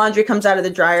 like when the laundry comes out of the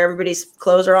dryer, everybody's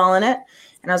clothes are all in it.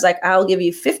 And I was like, I'll give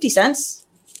you 50 cents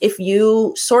if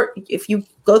you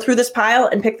go through this pile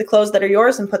and pick the clothes that are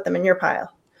yours and put them in your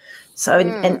pile. So,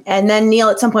 and then Neil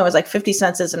at some point was like, 50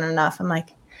 cents isn't enough. I'm like,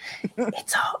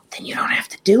 it's all, then you don't have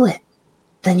to do it.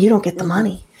 Then you don't get the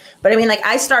money. But I mean, like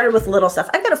I started with little stuff.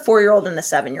 I've got a 4-year-old and a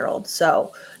 7-year-old.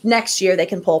 So next year they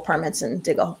can pull permits and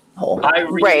dig a hole.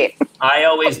 Right. I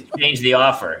always change the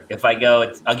offer. If I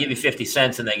go, I'll give you 50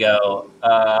 cents, and they go,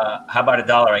 how about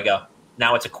 $1? I go,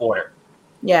 now it's a quarter.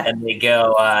 Yeah. And they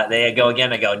go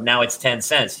again. I go, now it's 10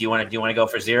 cents. Do you want to go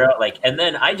for 0? Like, and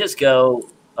then I just go,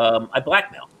 I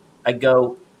blackmail. I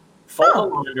go, fold the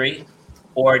laundry,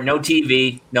 or no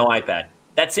TV, no iPad.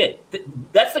 That's it.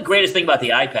 That's the greatest thing about the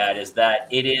iPad is that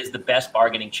it is the best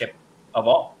bargaining chip of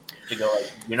all. To go,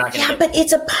 like, you're not going to. Yeah, but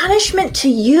it's a punishment to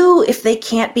you if they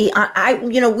can't be on.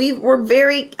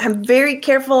 I'm very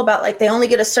careful about like they only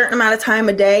get a certain amount of time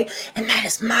a day, and that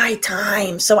is my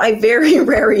time. So I very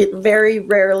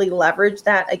rarely leverage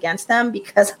that against them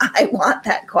because I want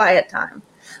that quiet time.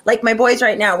 Like my boys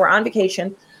right now, we're on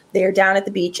vacation. They're down at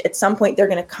the beach. At some point, they're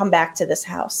going to come back to this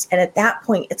house, and at that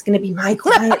point, it's going to be my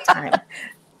quiet time.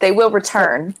 They will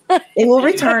return. They will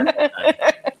return.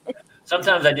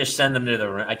 Sometimes I just send them to the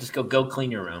room. I just go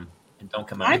clean your room and don't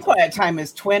come out. My quiet time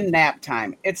is twin nap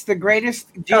time. It's the greatest.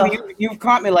 You've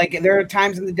caught me. Like there are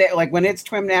times in the day, like when it's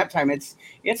twin nap time. It's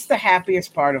the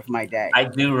happiest part of my day. I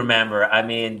do remember. I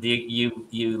mean,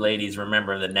 you ladies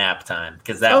remember the nap time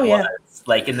because that was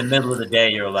like in the middle of the day.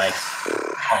 You're like,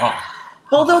 oh.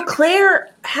 Although Claire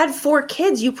had 4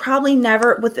 kids, you probably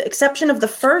never, with the exception of the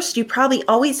first, you probably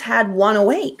always had one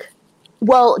awake.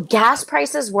 Well, gas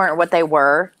prices weren't what they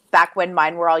were back when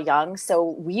mine were all young.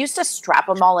 So we used to strap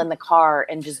them all in the car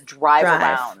and just drive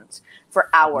around for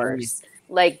hours.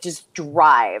 Like just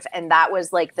drive. And that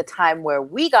was like the time where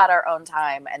we got our own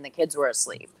time and the kids were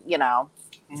asleep, you know?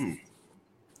 Mm.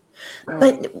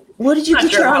 But what did you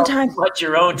get your own time? What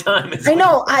your own time is? I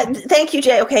know. Thank you,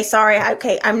 Jay. Okay, sorry.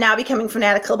 I'm now becoming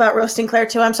fanatical about roasting Claire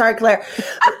too. I'm sorry, Claire.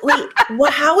 Wait,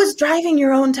 how is driving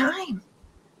your own time?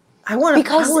 I want to.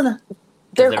 Because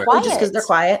they're quiet. Just because they're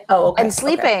quiet. Oh, okay. And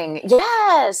sleeping. Okay.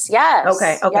 Yes.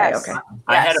 Okay.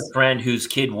 I had a friend whose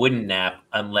kid wouldn't nap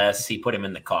unless he put him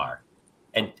in the car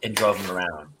and drove him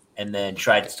around, and then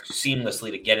tried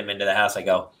seamlessly to get him into the house. I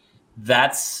go,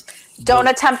 don't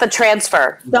attempt the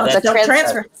transfer. Don't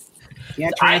transfer. Yeah,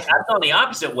 I've gone the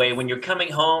opposite way. When you're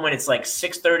coming home and it's like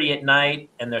 6:30 at night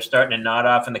and they're starting to nod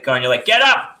off in the car, and you're like, "Get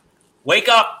up, wake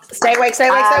up, stay awake."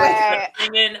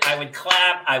 I would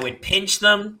clap. I would pinch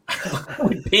them.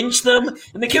 And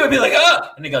the kid would be like, "Oh,"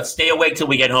 and they go, "Stay awake till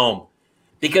we get home,"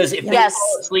 because if they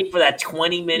fall asleep for that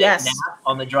 20-minute nap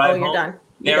on the drive home, done.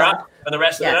 They're up for the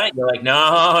rest of the night. You're like,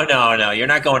 no, you're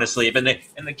not going to sleep. And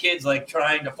the kid's like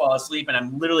trying to fall asleep, and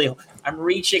I'm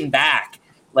reaching back,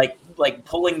 like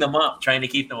pulling them up, trying to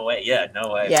keep them away. Yeah,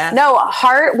 no way. Yeah. No,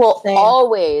 Hart will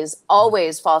always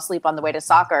fall asleep on the way to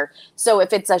soccer. So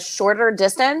if it's a shorter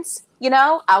distance,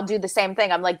 I'll do the same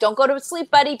thing. I'm like, don't go to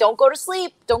sleep, buddy. Don't go to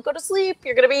sleep.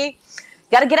 You're going to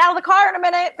got to get out of the car in a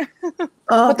minute.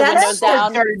 Put the windows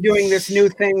down. Started doing this new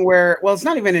thing where, well, it's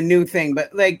not even a new thing,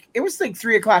 but like it was like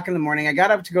 3:00 in the morning. I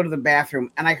got up to go to the bathroom,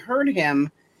 and I heard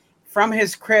him from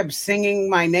his crib singing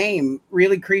my name,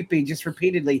 really creepy, just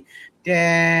repeatedly,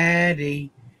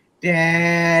 "Daddy,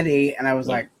 Daddy," and I was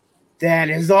like, "That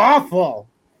is awful."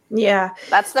 Yeah,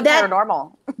 that's the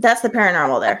paranormal. That's the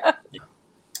paranormal there.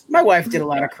 My wife did a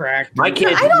lot of crack. My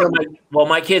kids,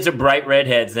 my kids are bright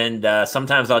redheads, and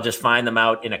sometimes I'll just find them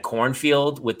out in a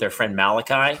cornfield with their friend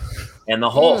Malachi, and the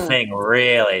whole thing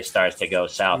really starts to go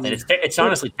south, and it's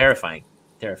honestly terrifying.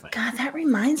 God, that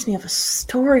reminds me of a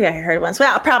story I heard once.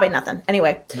 Well, probably nothing.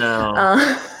 Anyway, no,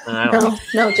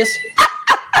 just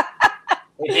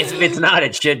if it's not,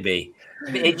 it should be.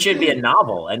 It should be a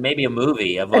novel and maybe a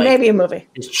movie of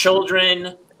It's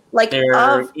children. Like in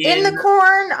the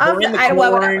corn,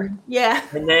 whatever. Yeah.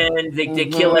 And then they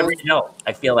kill every. No,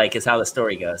 I feel like is how the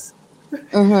story goes.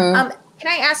 Mm-hmm.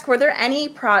 Can I ask, were there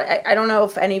any I don't know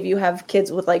if any of you have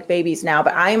kids with like babies now,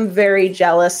 but I am very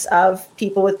jealous of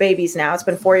people with babies now. It's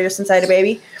been 4 years since I had a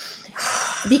baby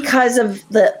because of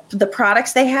the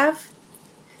products they have.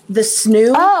 The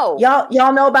snoo. Oh.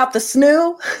 Y'all know about the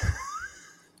snoo?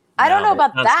 I don't know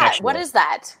about that. sexual. What is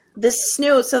that? The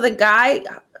snoo. So the guy,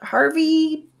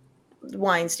 Harvey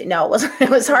Weinstein. No, it wasn't. It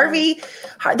was Harvey.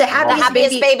 The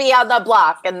happiest baby on the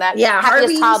block, and that happiest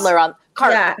Harvey's toddler on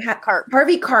Carp. Yeah, Carp.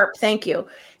 Harvey Carp. Thank you.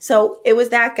 So it was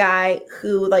that guy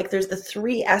who, like, there's the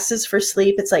 3 S's for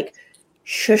sleep. It's like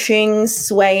shushing,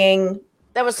 swaying.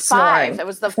 That was 5. snoring. That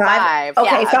was the 5.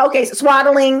 Okay, Yeah. so,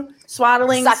 swaddling,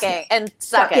 Sucking and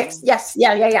sucking. Yes,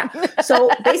 yeah. So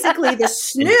basically, the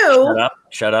snoo.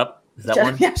 Shut up. Is that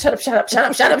one? Yeah, shut up.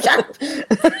 Stop,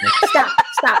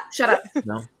 shut up.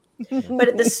 No.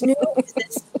 But the snoo is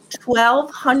this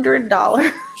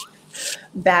 $1,200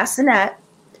 bassinet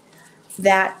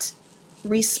that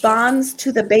responds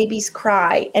to the baby's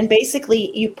cry, and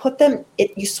basically you put them,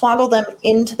 you swaddle them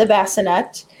into the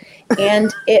bassinet,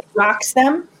 and it rocks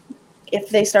them if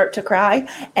they start to cry,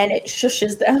 and it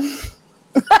shushes them.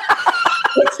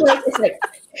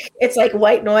 It's like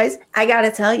white noise. I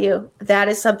gotta tell you, that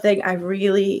is something I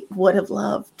really would have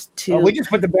loved to. We just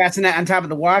put the bassinet on top of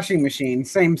the washing machine.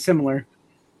 Similar.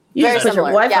 You Very just put your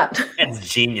similar, wife yeah. up. That's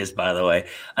genius, by the way.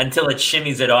 Until it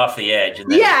shimmies it off the edge. And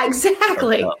then Yeah,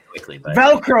 exactly. Quickly, but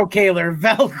Velcro, Kaler,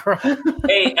 Velcro.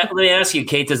 hey, let me ask you,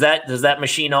 Kate. Does that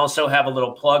machine also have a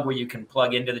little plug where you can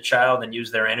plug into the child and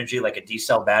use their energy like a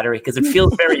D-cell battery? Because it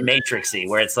feels very Matrixy,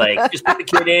 where it's like just put the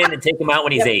kid in and take him out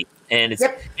when he's 8, and it's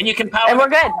and you can power. And we're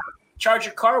good. Charge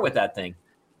your car with that thing.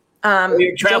 Or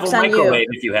your travel Joke's on microwave you.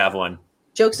 if you have one.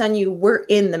 Joke's on you. We're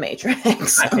in the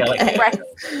Matrix. I feel like okay? Right.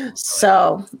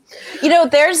 So,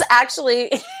 There's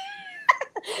actually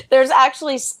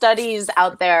studies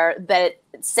out there that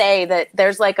say that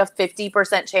there's like a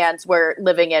 50% chance we're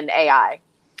living in AI.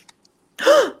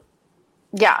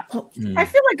 Yeah. I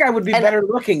feel like I would be better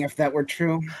looking if that were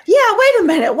true. yeah, wait a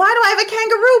minute. Why do I have a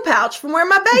kangaroo pouch from where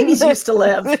my babies used to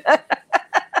live?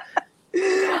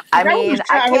 I mean,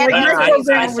 I can't answer these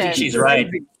I think questions. she's right.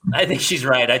 I think she's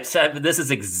right. I said this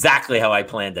is exactly how I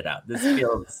planned it out. This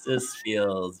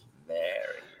feels very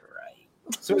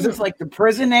right. So is this like the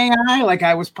prison AI? Like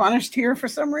I was punished here for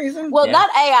some reason? Well, Yeah. not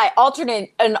AI,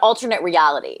 an alternate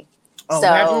reality. Oh, so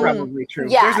that's probably true.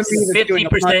 yes. There's a me that's doing a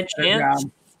 50% much better chance?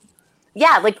 job.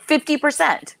 yeah, like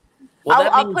 50%. Well,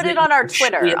 that I'll means put that it on our you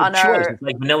Twitter, have a on choice. our- It's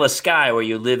like Vanilla Sky, where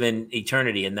you live in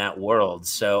eternity in that world.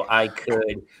 So I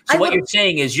could. So what you're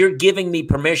saying is you're giving me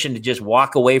permission to just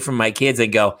walk away from my kids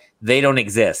and go, they don't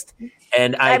exist,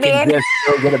 and I can just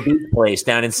go get a beach place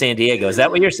down in San Diego. Is that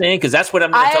what you're saying? Because that's what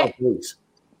I'm going to tell the police.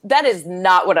 That is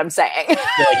not what I'm saying. I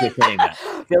feel like you're saying that.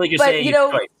 I feel like you're But, saying you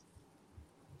know, choice.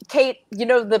 Kate,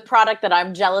 the product that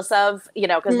I'm jealous of,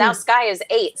 because now Sky is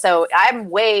 8, so I'm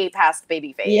way past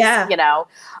baby phase. Yeah.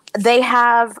 They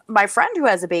have, my friend who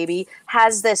has a baby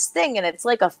has this thing, and it's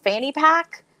like a fanny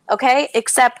pack, okay?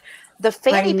 Except the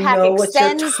fanny pack know what you're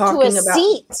extends to a talking about.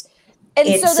 seat. And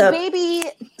It's so the baby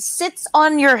sits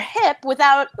on your hip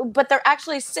but they're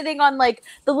actually sitting on like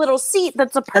the little seat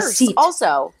that's a purse seat.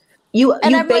 also. You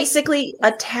I'm basically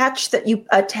attach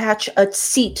a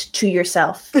seat to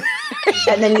yourself,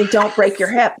 and then you don't break your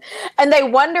hip. And they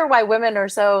wonder why women are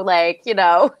so like,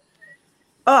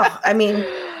 Oh, I mean,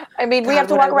 we have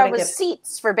to walk around with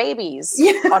seats for babies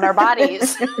on our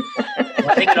bodies.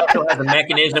 I think it also has a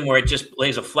mechanism where it just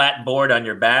lays a flat board on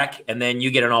your back, and then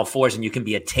you get on all fours, and you can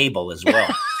be a table as well.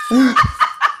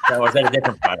 Or is that a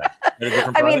different product?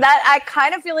 I mean, I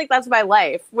kind of feel like that's my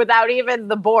life without even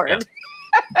the board. Yeah.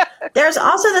 there's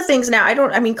also the things now.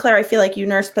 Claire, I feel like you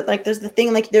nurse, but like there's the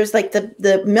thing, like there's like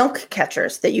the milk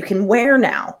catchers that you can wear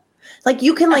now. Like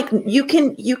you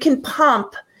can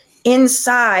pump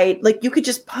inside, like you could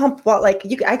just pump while I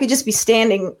could just be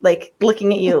standing like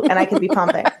looking at you and I could be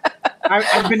pumping.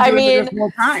 I've been doing this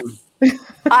whole time.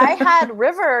 I had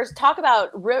River talk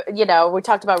about, we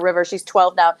talked about River. She's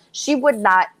 12 now. She would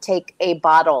not take a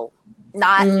bottle.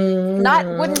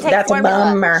 Wouldn't take that's formula.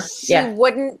 a bummer. She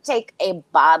wouldn't take a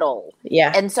bottle.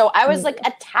 Yeah. And so I was like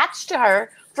attached to her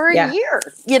for a year.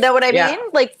 You know what I mean?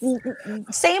 Like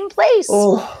same place.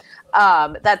 Oh.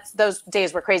 Those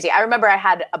days were crazy. I remember I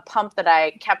had a pump that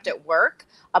I kept at work,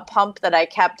 a pump that I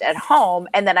kept at home,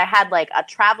 and then I had like a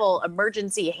travel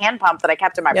emergency hand pump that I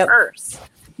kept in my purse.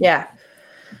 Yeah.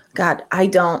 God, I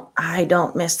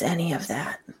don't miss any of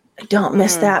that. I don't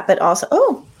miss that, but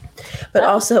also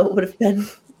it would have been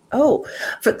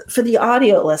for the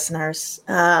audio listeners,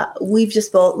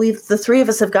 the three of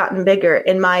us have gotten bigger,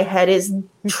 and my head is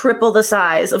triple the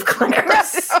size of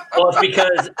Claire's. Well, it's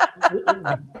because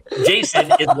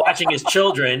Jason is watching his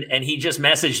children, and he just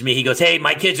messaged me. He goes, "Hey,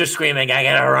 my kids are screaming. I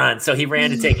gotta run." So he ran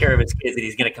to take care of his kids, and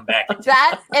he's gonna come back.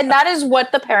 That is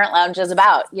what the Parent Lounge is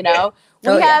about. You know,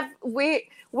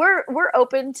 we're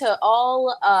open to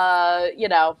all.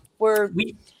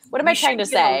 What am I trying to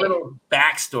say? A little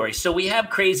backstory. So we have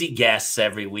crazy guests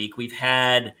every week. We've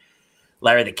had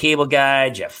Larry the Cable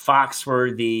Guy, Jeff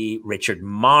Foxworthy, Richard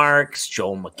Marx,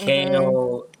 Joel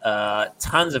McHale,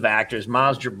 tons of actors,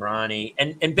 Miles Jabrani.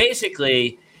 And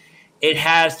basically, it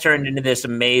has turned into this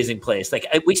amazing place. Like,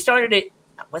 we started it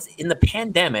was in the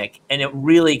pandemic, and it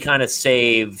really kind of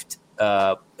saved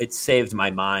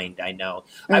my mind, I know.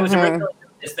 I was originally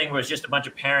this thing where it was just a bunch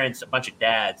of parents, a bunch of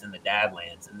dads in the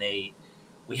Dadlands, and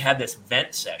we had this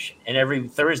vent session, and every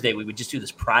Thursday we would just do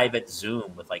this private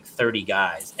Zoom with like 30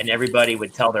 guys, and everybody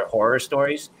would tell their horror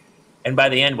stories. And by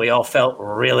the end, we all felt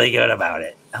really good about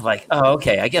it. I'm like, oh,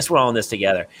 okay, I guess we're all in this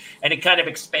together. And it kind of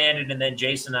expanded. And then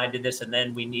Jason and I did this, and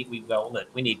then we need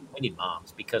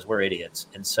moms because we're idiots.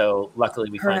 And so luckily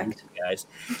we find you two guys.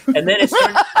 And then it's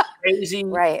turned into a crazy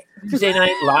Tuesday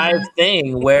Night Live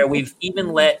thing where we've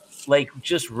even let like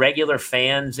just regular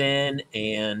fans in,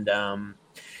 and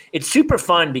it's super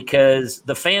fun because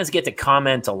the fans get to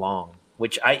comment along,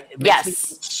 which makes me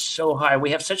so high. We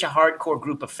have such a hardcore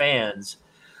group of fans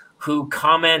who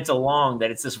comment along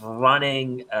that it's this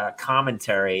running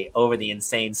commentary over the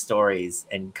insane stories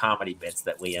and comedy bits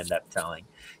that we end up telling.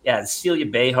 Yeah, Celia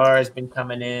Behar has been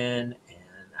coming in, and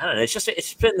I don't know.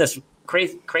 It's been this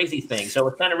crazy thing. So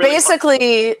it's kind of really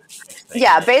basically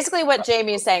what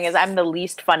Jamie is saying is I'm the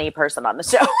least funny person on the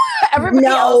show. Everybody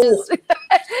else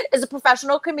is a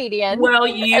professional comedian. Well,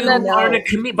 you aren't a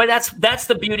comedian, but that's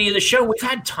the beauty of the show. We've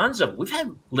had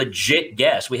legit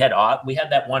guests. We had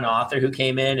that one author who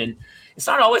came in, and it's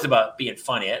not always about being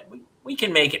funny. We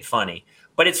can make it funny,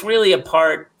 but it's really a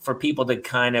part for people to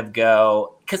kind of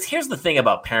go, because here's the thing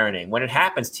about parenting. When it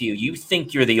happens to you, you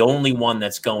think you're the only one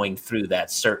that's going through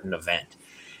that certain event.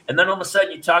 And then all of a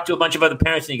sudden you talk to a bunch of other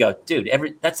parents and you go, dude,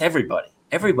 that's everybody.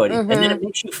 And then it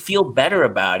makes you feel better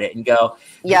about it and go,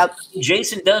 yep.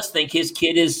 Jason does think his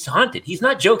kid is haunted. He's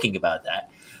not joking about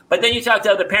that. But then you talk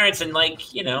to other parents and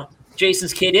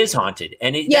Jason's kid is haunted.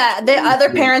 And the other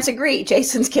parents agree.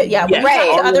 Jason's kid. Yeah.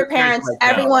 Right. Other parents,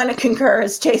 everyone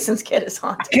concurs. Jason's kid is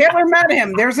haunted. Taylor met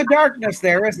him. There's a darkness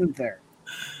there, isn't there?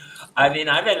 I mean,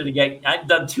 I've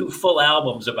done 2 full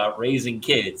albums about raising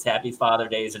kids, Happy Father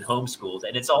Days and Homeschooled,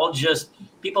 and it's all just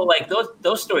people like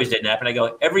those stories didn't happen. I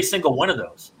go, every single one of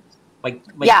those, my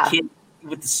kid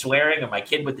with the swearing, or my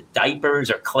kid with the diapers,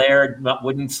 or Claire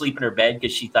wouldn't sleep in her bed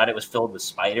because she thought it was filled with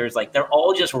spiders. Like, they're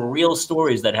all just real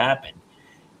stories that happen,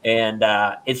 and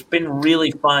it's been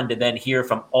really fun to then hear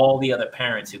from all the other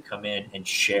parents who come in and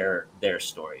share their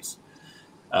stories.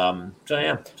 So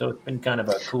it's been kind of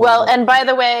a cool. Well, and by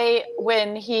the way,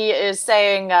 when he is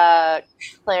saying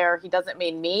Claire, he doesn't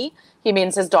mean me. He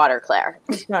means his daughter Claire.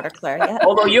 His daughter Claire. Yeah.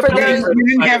 Although you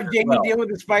didn't have Jamie deal with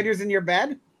the spiders in your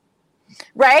bed,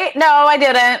 right? No, I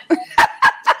didn't.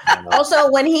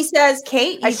 Also, when he says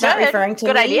Kate, he's not referring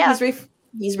to me. Idea.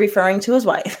 He's referring to his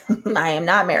wife. I am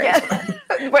not married. Yeah.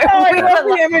 I love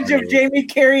the image of Jamie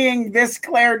carrying this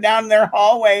Claire down their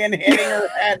hallway and hitting her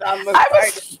head on the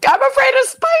I'm afraid of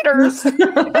spiders.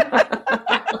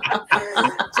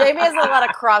 Jamie has a lot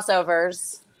of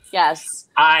crossovers. Yes.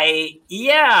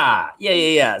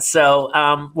 Yeah.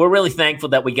 So we're really thankful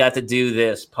that we got to do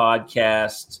this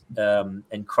podcast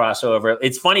and crossover.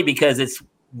 It's funny because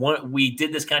we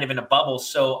did this kind of in a bubble,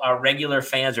 so our regular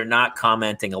fans are not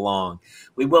commenting along.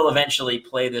 We will eventually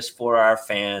play this for our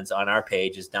fans on our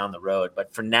pages down the road,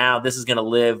 but for now, this is going to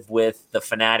live with the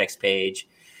Fanaddicts page.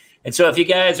 And so if you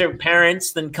guys are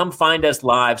parents, then come find us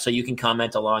live so you can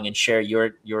comment along and share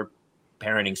your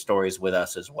parenting stories with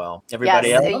us as well.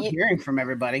 Everybody else? I love hearing from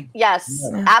everybody. Yes,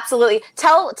 absolutely.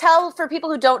 Tell for people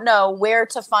who don't know where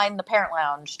to find the Parent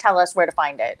Lounge. Tell us where to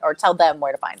find it, or tell them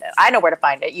where to find it. I know where to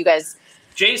find it. You guys.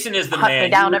 Jason is the hunt man. Me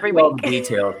down every week. All the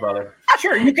details, brother.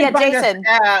 Sure, you can find Jason.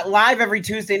 us live every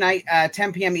Tuesday night,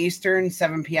 10 p.m. Eastern,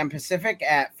 7 p.m. Pacific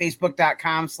at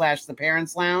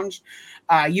Facebook.com/TheParentsLounge,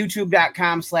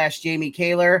 YouTube.com/Jamie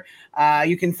Kaler.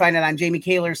 You can find it on Jamie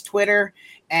Kaler's Twitter,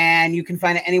 and you can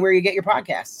find it anywhere you get your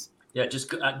podcasts. Yeah, just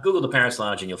Google the Parents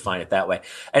Lounge and you'll find it that way.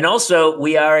 And also,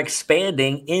 we are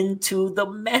expanding into the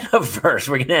metaverse.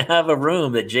 We're going to have a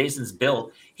room that Jason's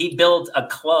built. He built a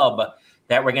club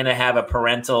that we're going to have a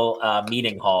parental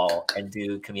meeting hall and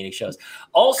do community shows.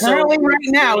 Also, currently right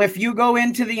now, if you go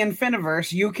into the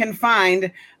Infiniverse, you can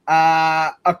find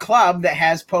a club that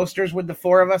has posters with the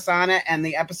four of us on it, and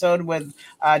the episode with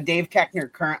Dave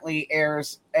Keckner currently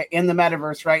airs in the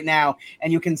metaverse right now,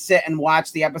 and you can sit and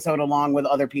watch the episode along with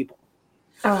other people.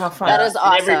 Oh, how fun. That is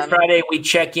awesome. Every Friday we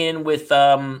check in with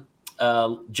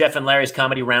Jeff and Larry's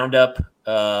Comedy Roundup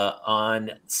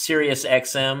on Sirius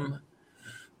XM.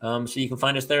 So you can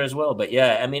find us there as well. But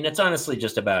yeah, I mean, it's honestly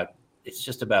just about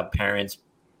parents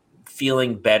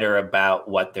feeling better about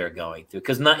what they're going through.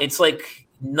 Because it's like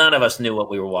none of us knew what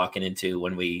we were walking into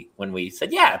when we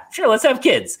said, yeah, sure, let's have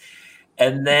kids.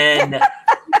 And then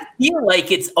feel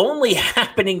like it's only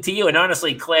happening to you. And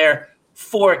honestly, Claire,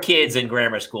 4 kids in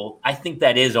grammar school, I think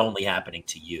that is only happening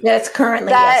to you. That's currently,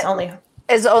 That yes, only.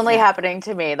 is only happening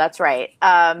to me. That's right.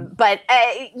 But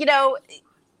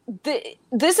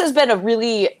this has been a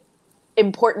really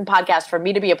important podcast for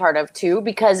me to be a part of too,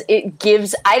 because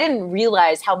I didn't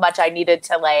realize how much I needed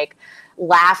to like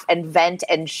laugh and vent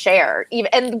and share.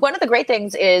 And one of the great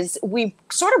things is we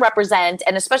sort of represent,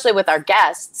 and especially with our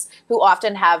guests who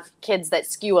often have kids that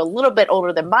skew a little bit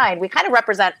older than mine, we kind of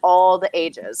represent all the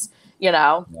ages,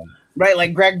 Right,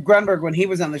 like Greg Grunberg, when he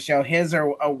was on the show, his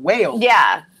are way older.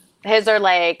 Yeah. His are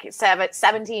like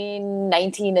 17,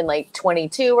 19, and like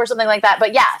 22 or something like that.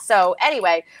 But yeah, so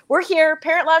anyway, we're here.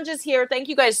 Parent Lounge is here. Thank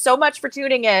you guys so much for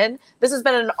tuning in. This has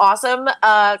been an awesome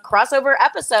crossover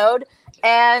episode,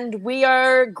 and we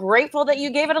are grateful that you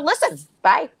gave it a listen.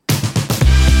 Bye.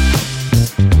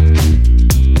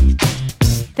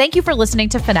 Thank you for listening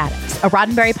to Fanaddicts, a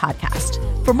Roddenberry podcast.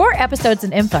 For more episodes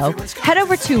and info, head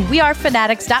over to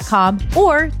wearefanatics.com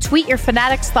or tweet your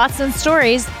Fanaddicts thoughts and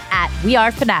stories at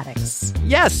wearefanatics.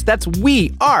 Yes, that's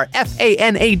We Are,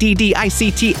 Fanaddicts.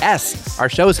 Our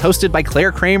show is hosted by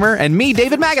Claire Kramer and me,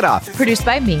 David Magadoff. Produced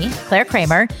by me, Claire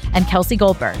Kramer, and Kelsey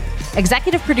Goldberg.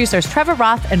 Executive producers Trevor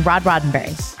Roth and Rod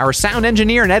Roddenberry. Our sound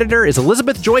engineer and editor is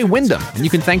Elizabeth Joy Wyndham, and you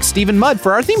can thank Stephen Mudd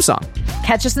for our theme song.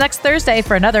 Catch us next Thursday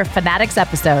for another Fanaddicts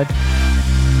episode.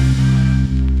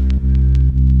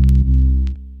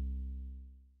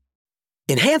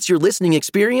 Enhance your listening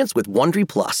experience with Wondery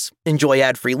Plus. Enjoy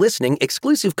ad-free listening,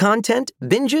 exclusive content,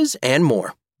 binges, and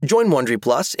more. Join Wondery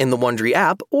Plus in the Wondery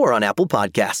app or on Apple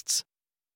Podcasts.